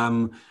think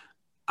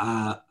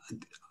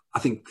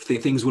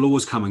things will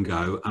always come and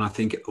go, and I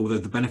think although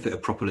the benefit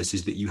of Propolis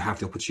is that you have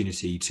the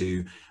opportunity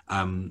to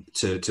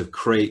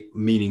create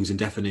meanings and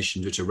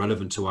definitions which are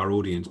relevant to our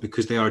audience,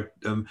 because they are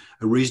a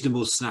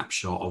reasonable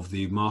snapshot of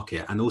the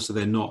market, and also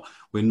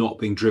we're not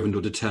being driven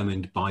or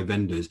determined by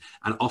vendors,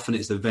 and often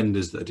it's the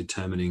vendors that are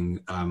determining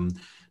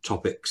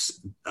topics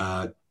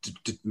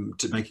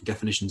to making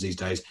definitions these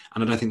days,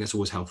 and I don't think that's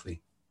always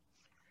healthy.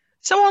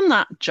 So on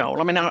that, Joel,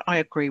 I mean, I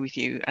agree with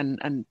you,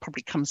 and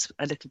probably comes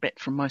a little bit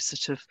from my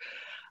sort of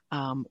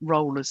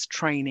role as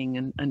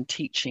training and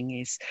teaching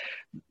is,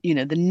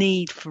 the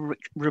need for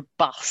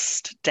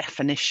robust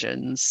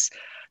definitions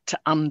to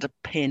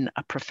underpin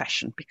a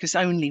profession, because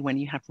only when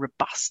you have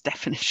robust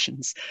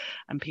definitions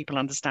and people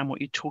understand what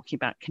you're talking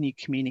about can you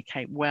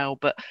communicate well.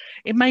 But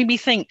it made me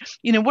think,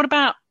 what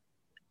about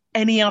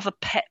any other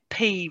pet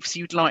peeves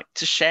you'd like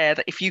to share,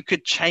 that if you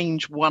could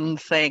change one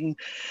thing,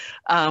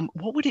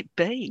 what would it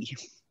be?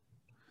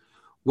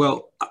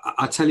 Well,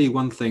 I'll tell you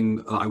one thing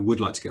that I would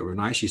like to get rid of,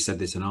 and I actually said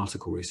this in an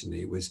article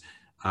recently, was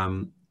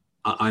I'm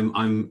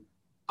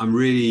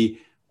really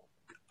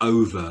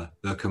over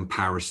the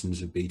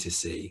comparisons of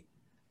B2C.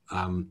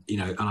 And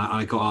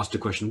I got asked a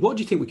question, what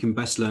do you think we can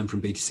best learn from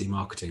B2C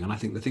marketing? And I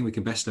think the thing we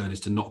can best learn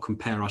is to not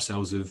compare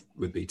ourselves with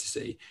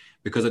B2C,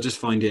 because I just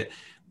find it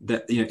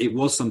that it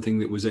was something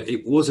that was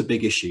a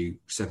big issue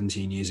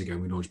 17 years ago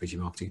when we launched B2B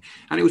marketing,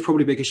 and it was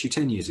probably a big issue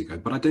 10 years ago,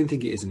 but I don't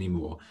think it is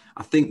anymore.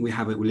 I think we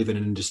live in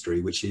an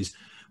industry which is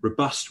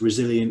robust,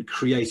 resilient,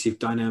 creative,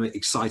 dynamic,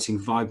 exciting,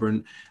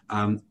 vibrant,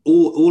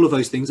 all of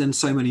those things, and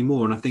so many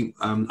more. And I think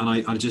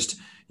I just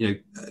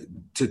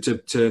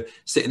to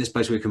sit in this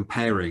place where we're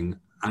comparing,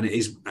 and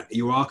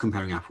you are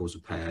comparing apples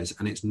with pears,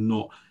 and it's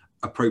not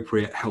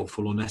appropriate,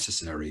 helpful, or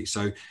necessary.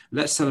 So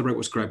let's celebrate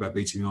what's great about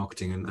B2B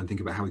marketing and think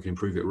about how we can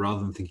improve it,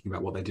 rather than thinking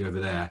about what they do over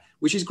there,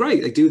 which is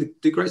great. They do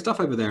great stuff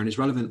over there, and it's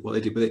relevant what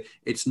they do, but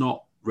it's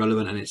not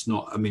relevant, and it's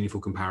not a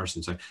meaningful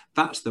comparison. So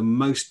that's the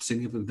most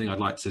significant thing I'd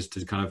like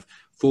to kind of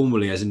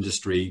formally, as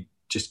industry,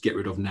 just get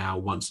rid of now,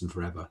 once and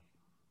forever.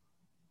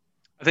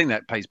 I think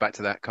that pays back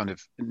to that kind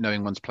of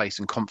knowing one's place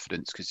and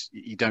confidence, because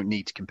you don't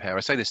need to compare.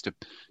 I say this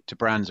to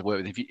brands I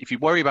work with. If you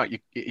worry about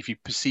if you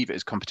perceive it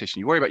as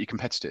competition, you worry about your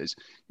competitors,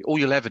 all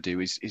you'll ever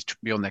do is to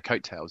be on their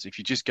coattails. If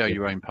you just go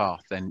your own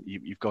path, then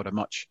you've got a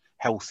much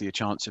healthier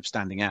chance of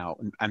standing out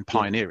and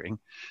pioneering.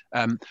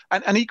 And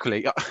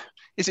equally,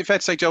 is it fair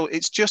to say, Joel,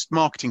 it's just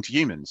marketing to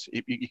humans?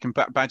 You can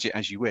badge it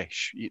as you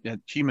wish.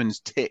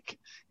 Humans tick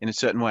in a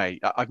certain way.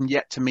 I've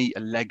yet to meet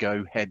a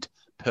Lego head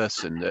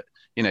person that,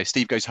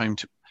 Steve goes home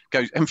to.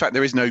 In fact,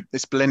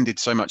 it's blended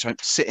so much. I'm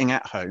sitting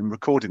at home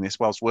recording this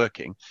whilst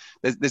working.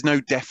 There's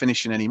no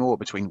definition anymore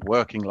between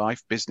working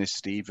life, business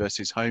Steve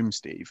versus home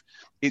Steve.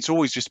 It's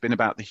always just been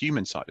about the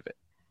human side of it.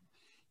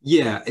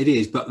 Yeah, it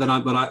is. But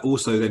I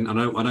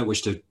don't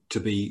wish to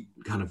be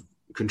kind of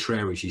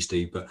contrary to you,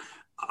 Steve, but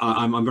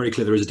I'm very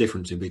clear there is a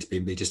difference in B2B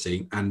and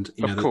B2C. And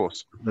of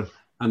course.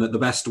 And that the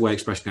best way of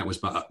expressing that was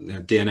by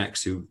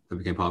DNX, who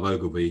became part of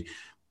Ogilvy,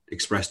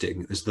 expressed it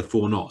as the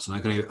 4 nots, and I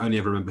can only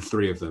ever remember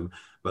 3 of them,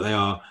 but they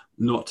are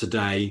not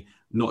today,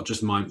 not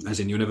just mine, as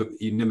in you never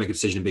make a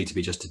decision in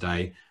B2B just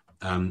today.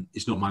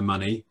 It's not my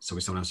money, so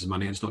it's someone else's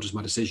money, and it's not just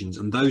my decisions.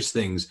 And those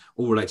things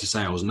all relate to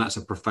sales, and that's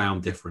a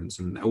profound difference,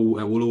 and it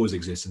will always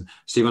exist. And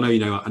Steve, I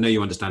know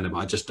you understand it, but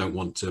I just don't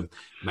want to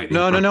make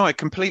No, I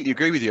completely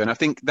agree with you, and I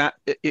think that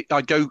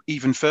I'd go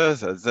even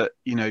further, that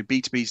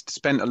B2B's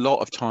spent a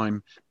lot of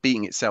time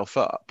beating itself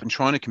up and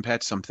trying to compare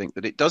to something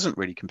that it doesn't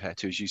really compare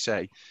to, as you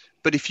say.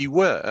 But if you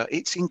were,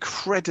 it's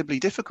incredibly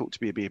difficult to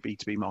be a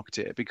B2B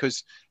marketeer,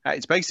 because at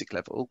its basic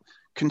level,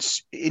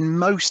 in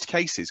most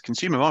cases,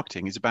 consumer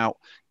marketing is about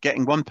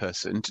getting one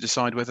person to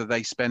decide whether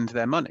they spend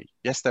their money.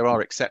 Yes, there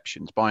are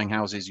exceptions, buying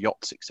houses,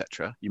 yachts,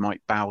 etc. You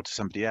might bow to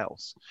somebody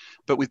else.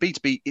 But with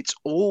B2B, it's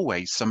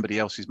always somebody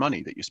else's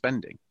money that you're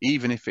spending,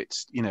 even if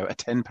it's, a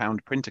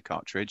 £10 printer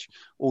cartridge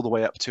all the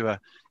way up to a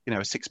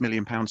 £6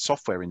 million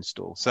software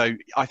install. So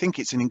I think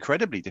it's an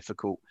incredibly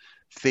difficult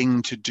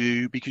thing to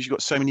do, because you've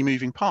got so many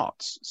moving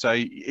parts. So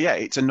yeah,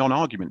 it's a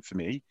non-argument for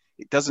me.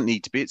 It doesn't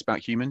need to be. It's about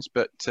humans.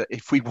 But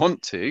if we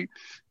want to,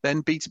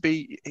 then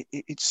B2B,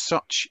 it's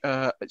such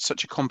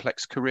a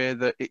complex career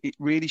that it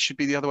really should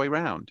be the other way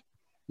around.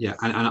 Yeah,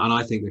 and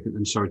I think,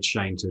 I'm sorry,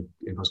 Shane,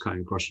 if I was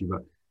cutting across you,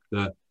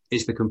 but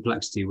it's the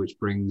complexity which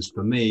brings,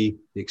 for me,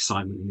 the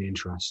excitement and the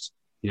interest.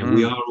 You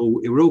know,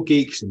 we're all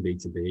geeks in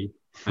B2B,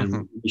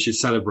 and we should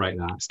celebrate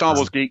that. Star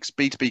Wars geeks,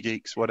 B2B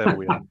geeks, whatever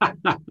we are.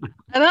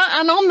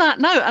 And on that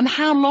note, and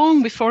how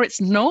long before it's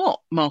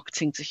not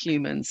marketing to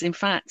humans? In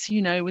fact,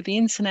 you know, with the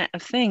Internet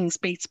of Things,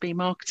 B2B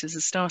marketers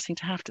are starting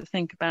to have to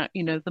think about,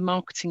 you know, the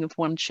marketing of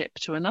one chip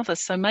to another.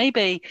 So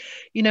maybe,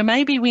 you know,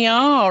 maybe we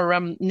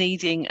are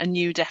needing a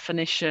new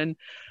definition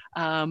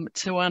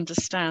to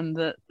understand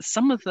that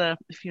some of the,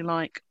 if you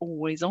like,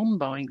 always on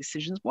buying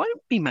decisions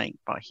won't be made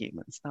by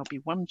humans. There'll be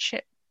one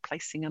chip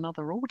placing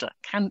another order.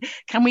 Can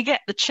we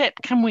get the chip?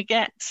 Can we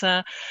get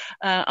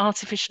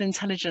artificial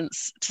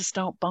intelligence to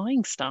start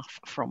buying stuff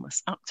from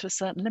us up to a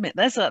certain limit?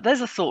 There's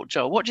a thought,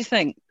 Joel. What do you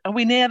think? Are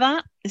we near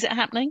that? Is it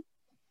happening?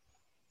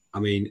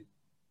 I mean,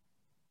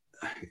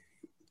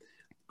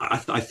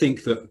 I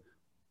think that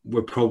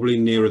we're probably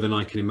nearer than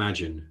I can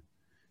imagine.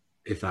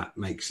 If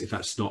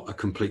that's not a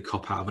complete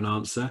cop out of an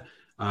answer,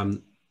 I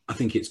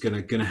think it's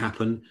going to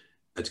happen.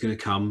 It's going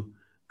to come,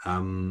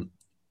 and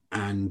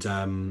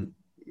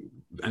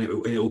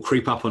it will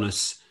creep up on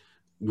us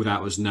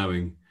without us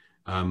knowing.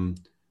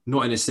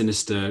 Not in a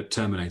sinister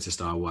Terminator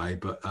style way,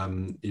 but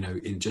you know,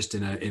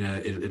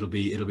 it'll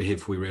be here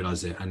before we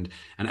realise it. And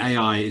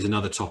AI is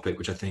another topic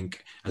which I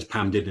think, as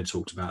Pam Dibner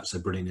talked about so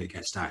brilliantly at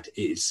Get Stacked,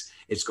 it's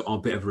got a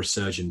bit of a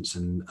resurgence,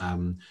 and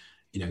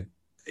you know,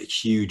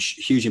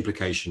 huge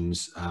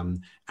implications.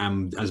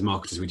 And as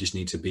marketers, we just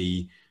need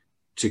to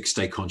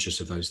stay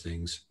conscious of those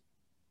things.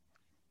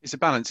 It's a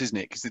balance, isn't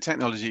it? Because the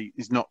technology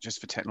is not just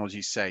for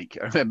technology's sake.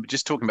 I remember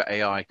just talking about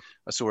AI,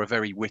 I saw a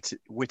very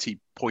witty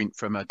point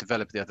from a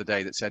developer the other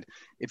day that said,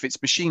 if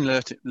it's machine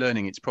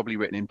learning, it's probably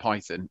written in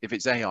Python. If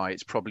it's AI,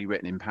 it's probably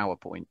written in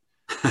PowerPoint,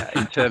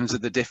 in terms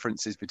of the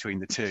differences between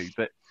the two.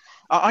 But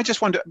I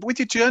just wonder, with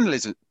your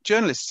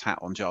journalist's hat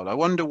on, Joel, I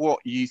wonder what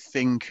you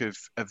think of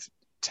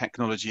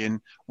technology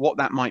and what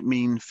that might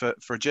mean for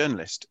a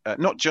journalist,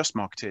 not just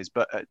marketers,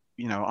 but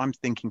you know, I'm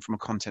thinking from a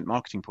content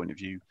marketing point of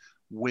view.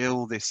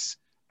 Will this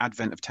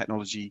advent of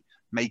technology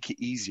make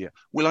it easier?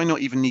 Will I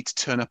not even need to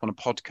turn up on a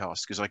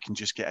podcast because I can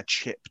just get a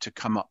chip to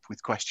come up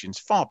with questions,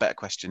 far better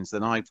questions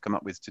than I've come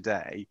up with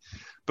today?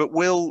 But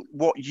will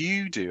what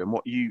you do and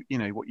what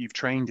you've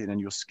trained in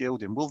and you're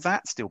skilled in, will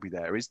that still be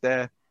there? Is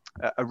there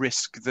a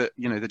risk that,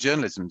 you know, the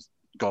journalism's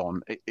gone,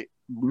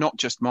 not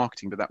just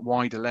marketing, but that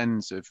wider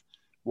lens of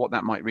what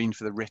that might mean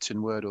for the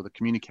written word or the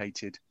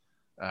communicated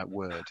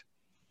word?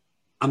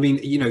 I mean,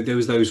 you know, there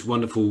was those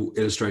wonderful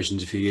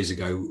illustrations a few years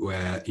ago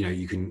where, you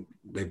know,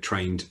 they've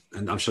trained,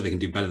 and I'm sure they can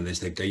do better than this.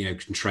 They've, you know,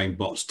 can train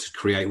bots to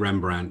create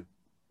Rembrandt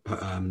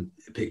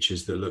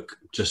pictures that look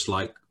just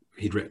like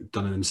he'd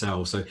done it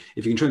himself. So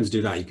if you can train them to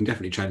do that, you can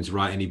definitely train them to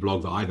write any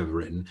blog that I've ever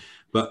written.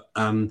 But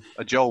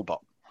a Joel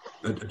bot.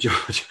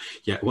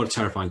 Yeah, what a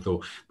terrifying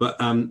thought. But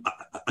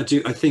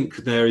I think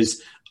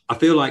I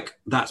feel like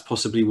that's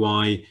possibly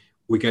why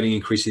we're getting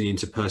increasingly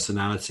into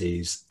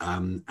personalities,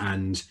 and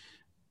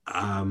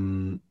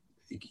the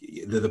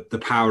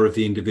power of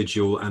the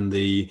individual and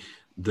the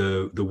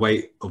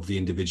weight of the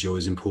individual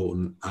is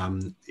important.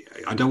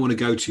 I don't want to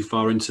go too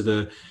far into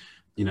the,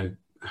 you know,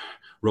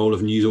 role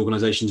of news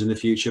organizations in the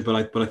future,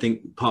 but I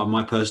think part of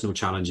my personal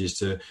challenge is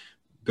to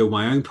build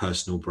my own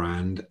personal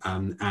brand,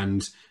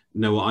 and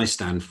know what I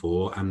stand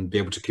for, and be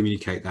able to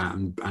communicate that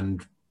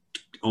and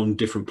on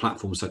different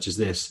platforms such as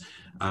this.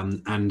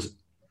 And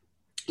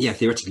yeah,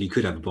 theoretically you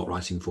could have a bot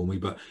writing for me,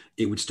 but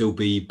it would still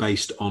be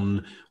based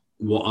on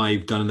what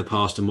I've done in the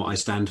past and what I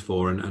stand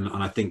for. And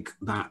I think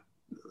that,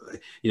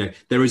 you know,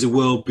 there is a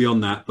world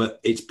beyond that, but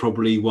it's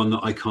probably one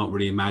that I can't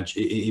really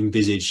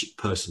envisage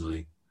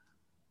personally.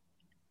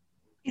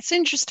 It's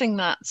interesting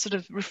that sort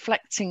of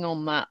reflecting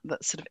on that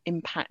sort of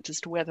impact as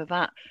to whether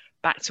that,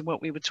 back to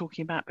what we were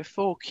talking about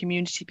before,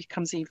 community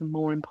becomes even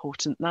more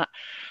important, that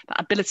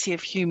ability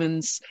of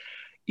humans,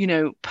 you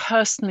know,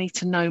 personally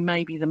to know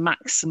maybe the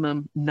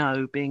maximum,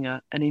 know being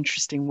an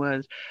interesting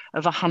word,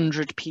 of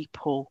 100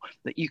 people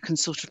that you can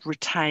sort of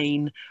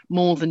retain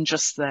more than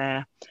just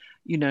their,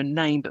 you know,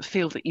 name, but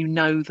feel that you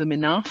know them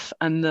enough,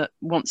 and that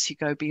once you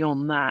go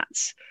beyond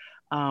that,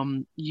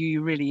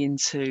 you're really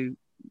into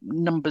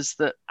numbers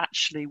that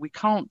actually we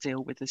can't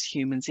deal with as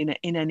humans in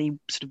any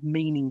sort of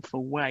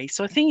meaningful way.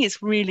 So I think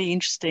it's really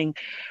interesting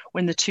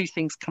when the two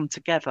things come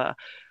together,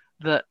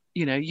 that,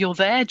 you know, you're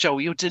there,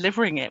 Joel, you're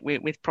delivering it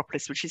with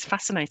Propolis, which is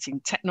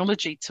fascinating.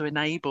 Technology to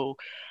enable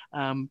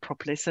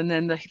Propolis, and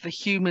then the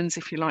humans,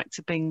 if you like,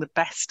 to being the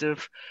best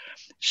of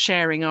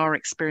sharing our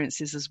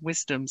experiences as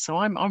wisdom. So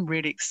I'm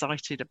really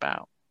excited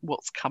about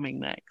what's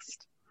coming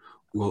next.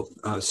 Well,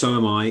 so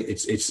am I.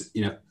 It's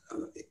you know,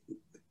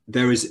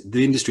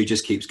 the industry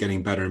just keeps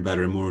getting better and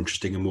better and more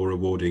interesting and more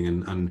rewarding,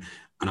 and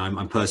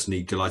I'm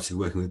personally delighted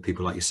working with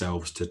people like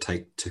yourselves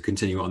to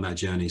continue on that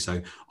journey.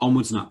 So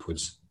onwards and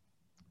upwards.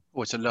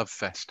 Oh, it's a love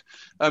fest.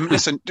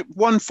 Listen,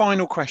 one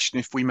final question,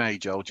 if we may,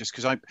 Joel, just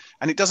because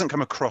and it doesn't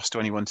come across to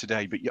anyone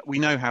today, but we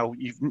know how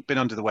you've been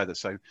under the weather.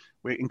 So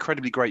we're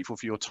incredibly grateful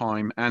for your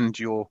time and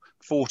your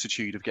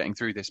fortitude of getting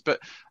through this.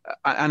 But,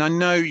 and I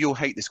know you'll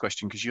hate this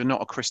question because you're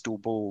not a crystal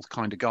ball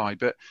kind of guy,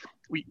 but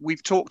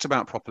we've talked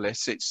about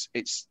Propolis.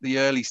 It's the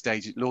early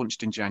stage. It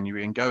launched in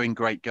January and going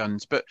great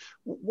guns. But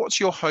what's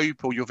your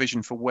hope or your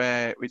vision for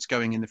where it's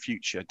going in the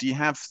future? Do you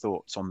have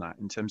thoughts on that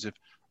in terms of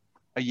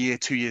a year,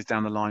 2 years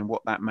down the line,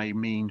 what that may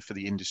mean for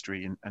the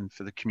industry and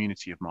for the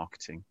community of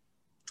marketing?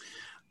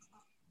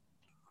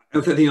 I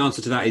think the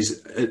answer to that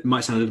is, it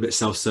might sound a little bit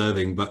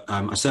self-serving, but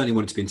I certainly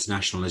want it to be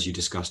international, as you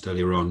discussed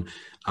earlier on.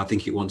 I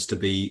think it wants to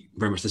be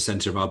very much the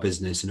centre of our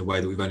business in a way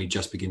that we've only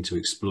just begun to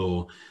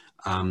explore,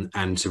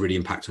 and to really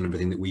impact on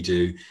everything that we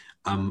do.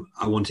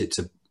 I want it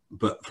to,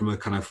 but from a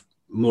kind of,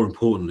 more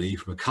importantly,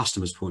 from a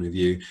customer's point of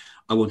view,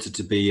 I want it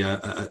to be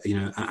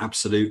an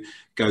absolute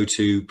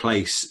go-to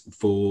place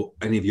for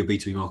any of your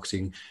B2B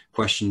marketing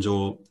questions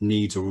or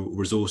needs or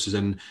resources,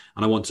 and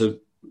I want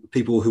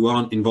people who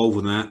aren't involved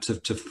with that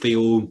to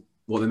feel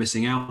what they're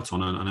missing out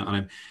on.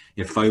 And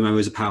FOMO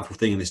is a powerful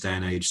thing in this day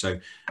and age. So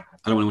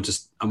I want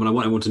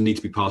to need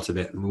to be part of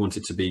it, and we want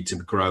it to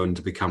grow and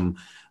to become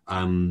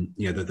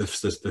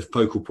the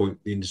focal point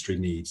the industry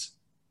needs.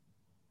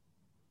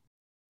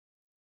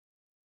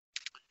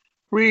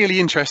 Really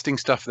interesting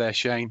stuff there,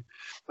 Shane.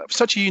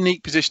 Such a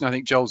unique position I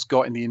think Joel's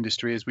got in the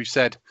industry, as we've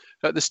said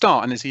at the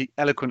start, and as he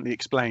eloquently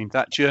explained,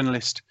 that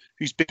journalist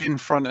who's been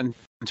front and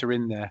center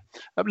in there.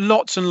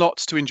 Lots and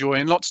lots to enjoy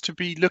and lots to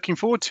be looking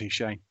forward to,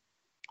 Shane.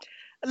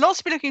 Lots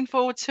to be looking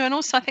forward to, and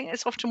also I think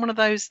it's often one of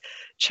those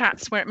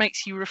chats where it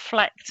makes you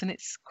reflect, and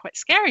it's quite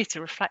scary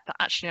to reflect that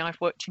actually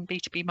I've worked in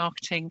B2B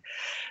marketing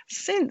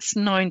since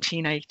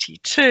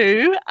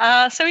 1982,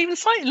 so even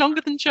slightly longer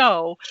than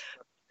Joel.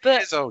 But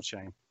years old,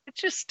 Shane.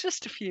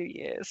 Just a few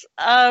years,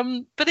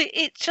 but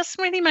it just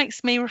really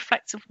makes me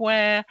reflect of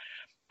where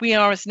we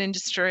are as an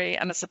industry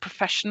and as a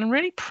profession, and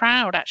really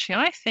proud actually.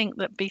 I think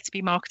that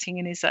B2B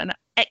marketing is an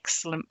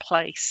excellent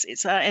place.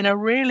 It's in a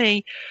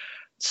really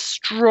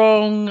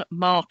strong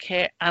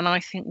market, and I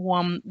think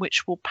one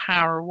which will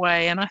power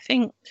away. And I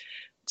think,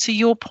 to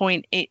your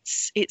point,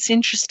 it's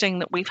interesting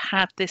that we've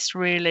had this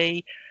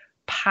really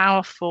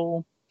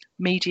powerful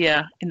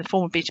media in the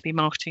form of B2B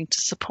marketing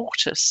to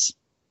support us.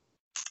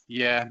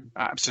 Yeah,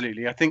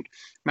 absolutely. I think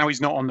now he's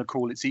not on the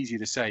call, it's easier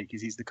to say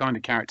because he's the kind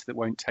of character that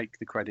won't take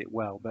the credit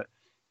well. But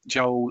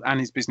Joel and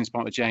his business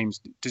partner, James,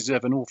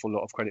 deserve an awful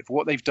lot of credit for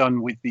what they've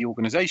done with the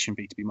organisation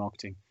B2B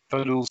marketing,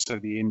 but also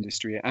the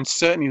industry. And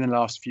certainly in the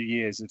last few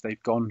years, as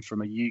they've gone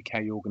from a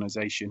UK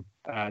organisation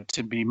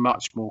to be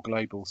much more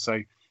global.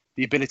 So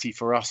the ability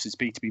for us as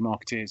B2B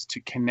marketers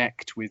to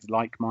connect with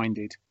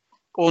like-minded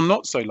or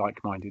not so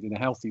like-minded in a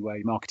healthy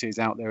way marketers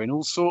out there in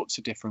all sorts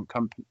of different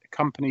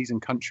companies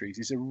and countries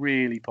is a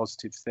really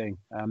positive thing.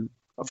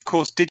 Of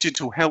course,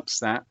 digital helps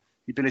that,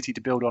 the ability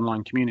to build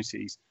online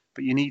communities,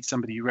 but you need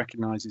somebody who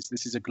recognises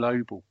this is a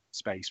global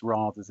space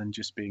rather than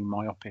just being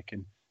myopic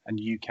and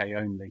UK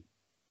only.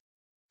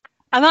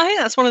 And I think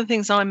that's one of the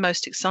things I'm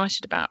most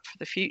excited about for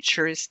the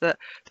future, is that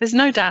there's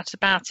no doubt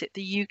about it,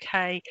 the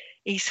UK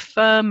is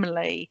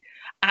firmly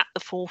at the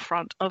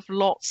forefront of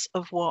lots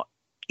of what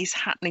is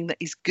happening that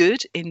is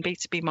good in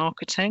B2B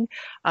marketing,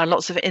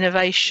 lots of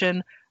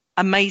innovation,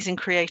 amazing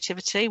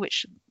creativity,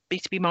 which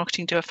B2B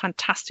marketing do a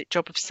fantastic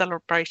job of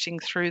celebrating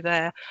through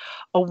their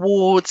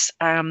awards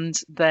and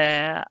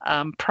their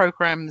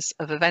programs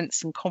of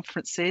events and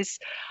conferences.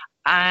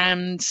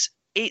 And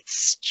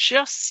it's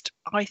just,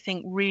 I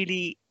think,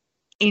 really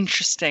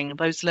interesting,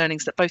 those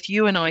learnings that both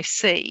you and I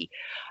see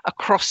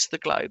across the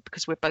globe,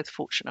 because we're both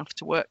fortunate enough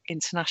to work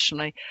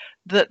internationally,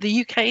 that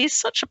the UK is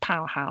such a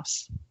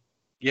powerhouse.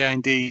 Yeah,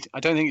 indeed. I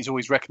don't think it's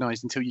always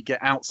recognised until you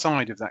get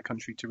outside of that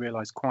country to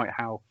realise quite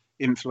how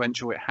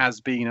influential it has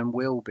been and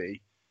will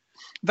be.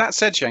 That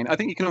said, Shane, I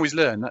think you can always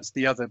learn. That's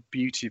the other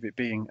beauty of it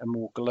being a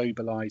more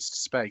globalised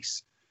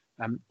space.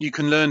 You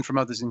can learn from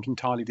others in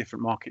entirely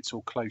different markets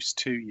or close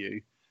to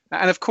you.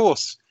 And of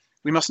course,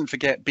 we mustn't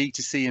forget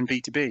B2C and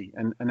B2B.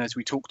 And as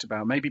we talked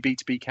about, maybe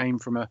B2B came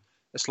from a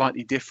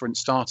slightly different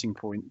starting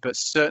point, but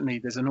certainly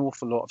there's an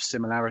awful lot of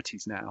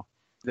similarities now,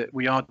 that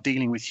we are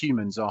dealing with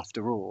humans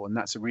after all, and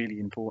that's a really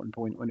important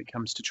point when it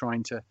comes to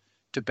trying to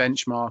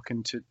benchmark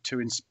and to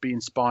be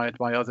inspired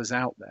by others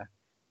out there.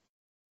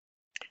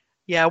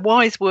 Yeah,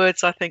 wise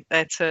words, I think,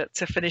 there to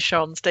finish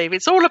on, Steve.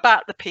 It's all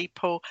about the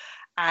people,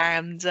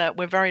 and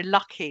we're very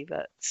lucky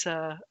that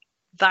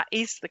that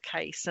is the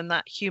case, and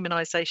that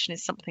humanisation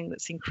is something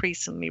that's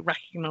increasingly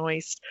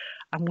recognised,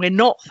 and we're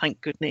not, thank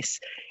goodness,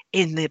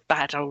 in the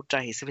bad old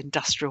days of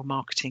industrial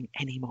marketing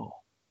anymore.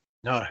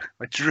 No,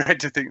 I dread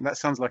to think that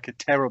sounds like a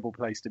terrible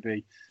place to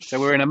be.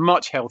 So we're in a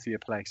much healthier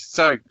place.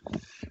 So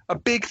a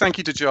big thank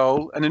you to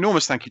Joel, an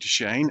enormous thank you to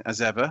Shane, as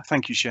ever.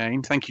 Thank you,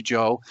 Shane. Thank you,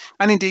 Joel.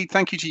 And indeed,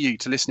 thank you to you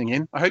to listening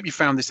in. I hope you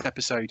found this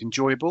episode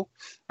enjoyable.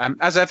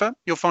 As ever,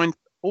 you'll find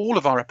all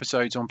of our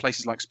episodes on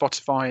places like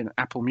Spotify and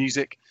Apple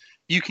Music.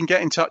 You can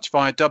get in touch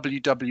via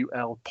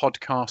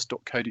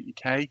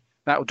wwlpodcast.co.uk.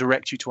 That will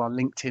direct you to our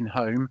LinkedIn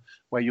home,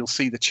 where you'll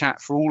see the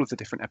chat for all of the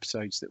different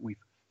episodes that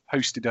we've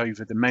hosted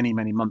over the many,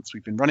 many months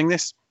we've been running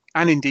this,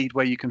 and indeed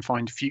where you can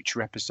find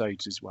future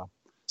episodes as well.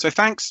 So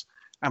thanks,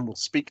 and we'll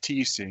speak to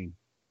you soon.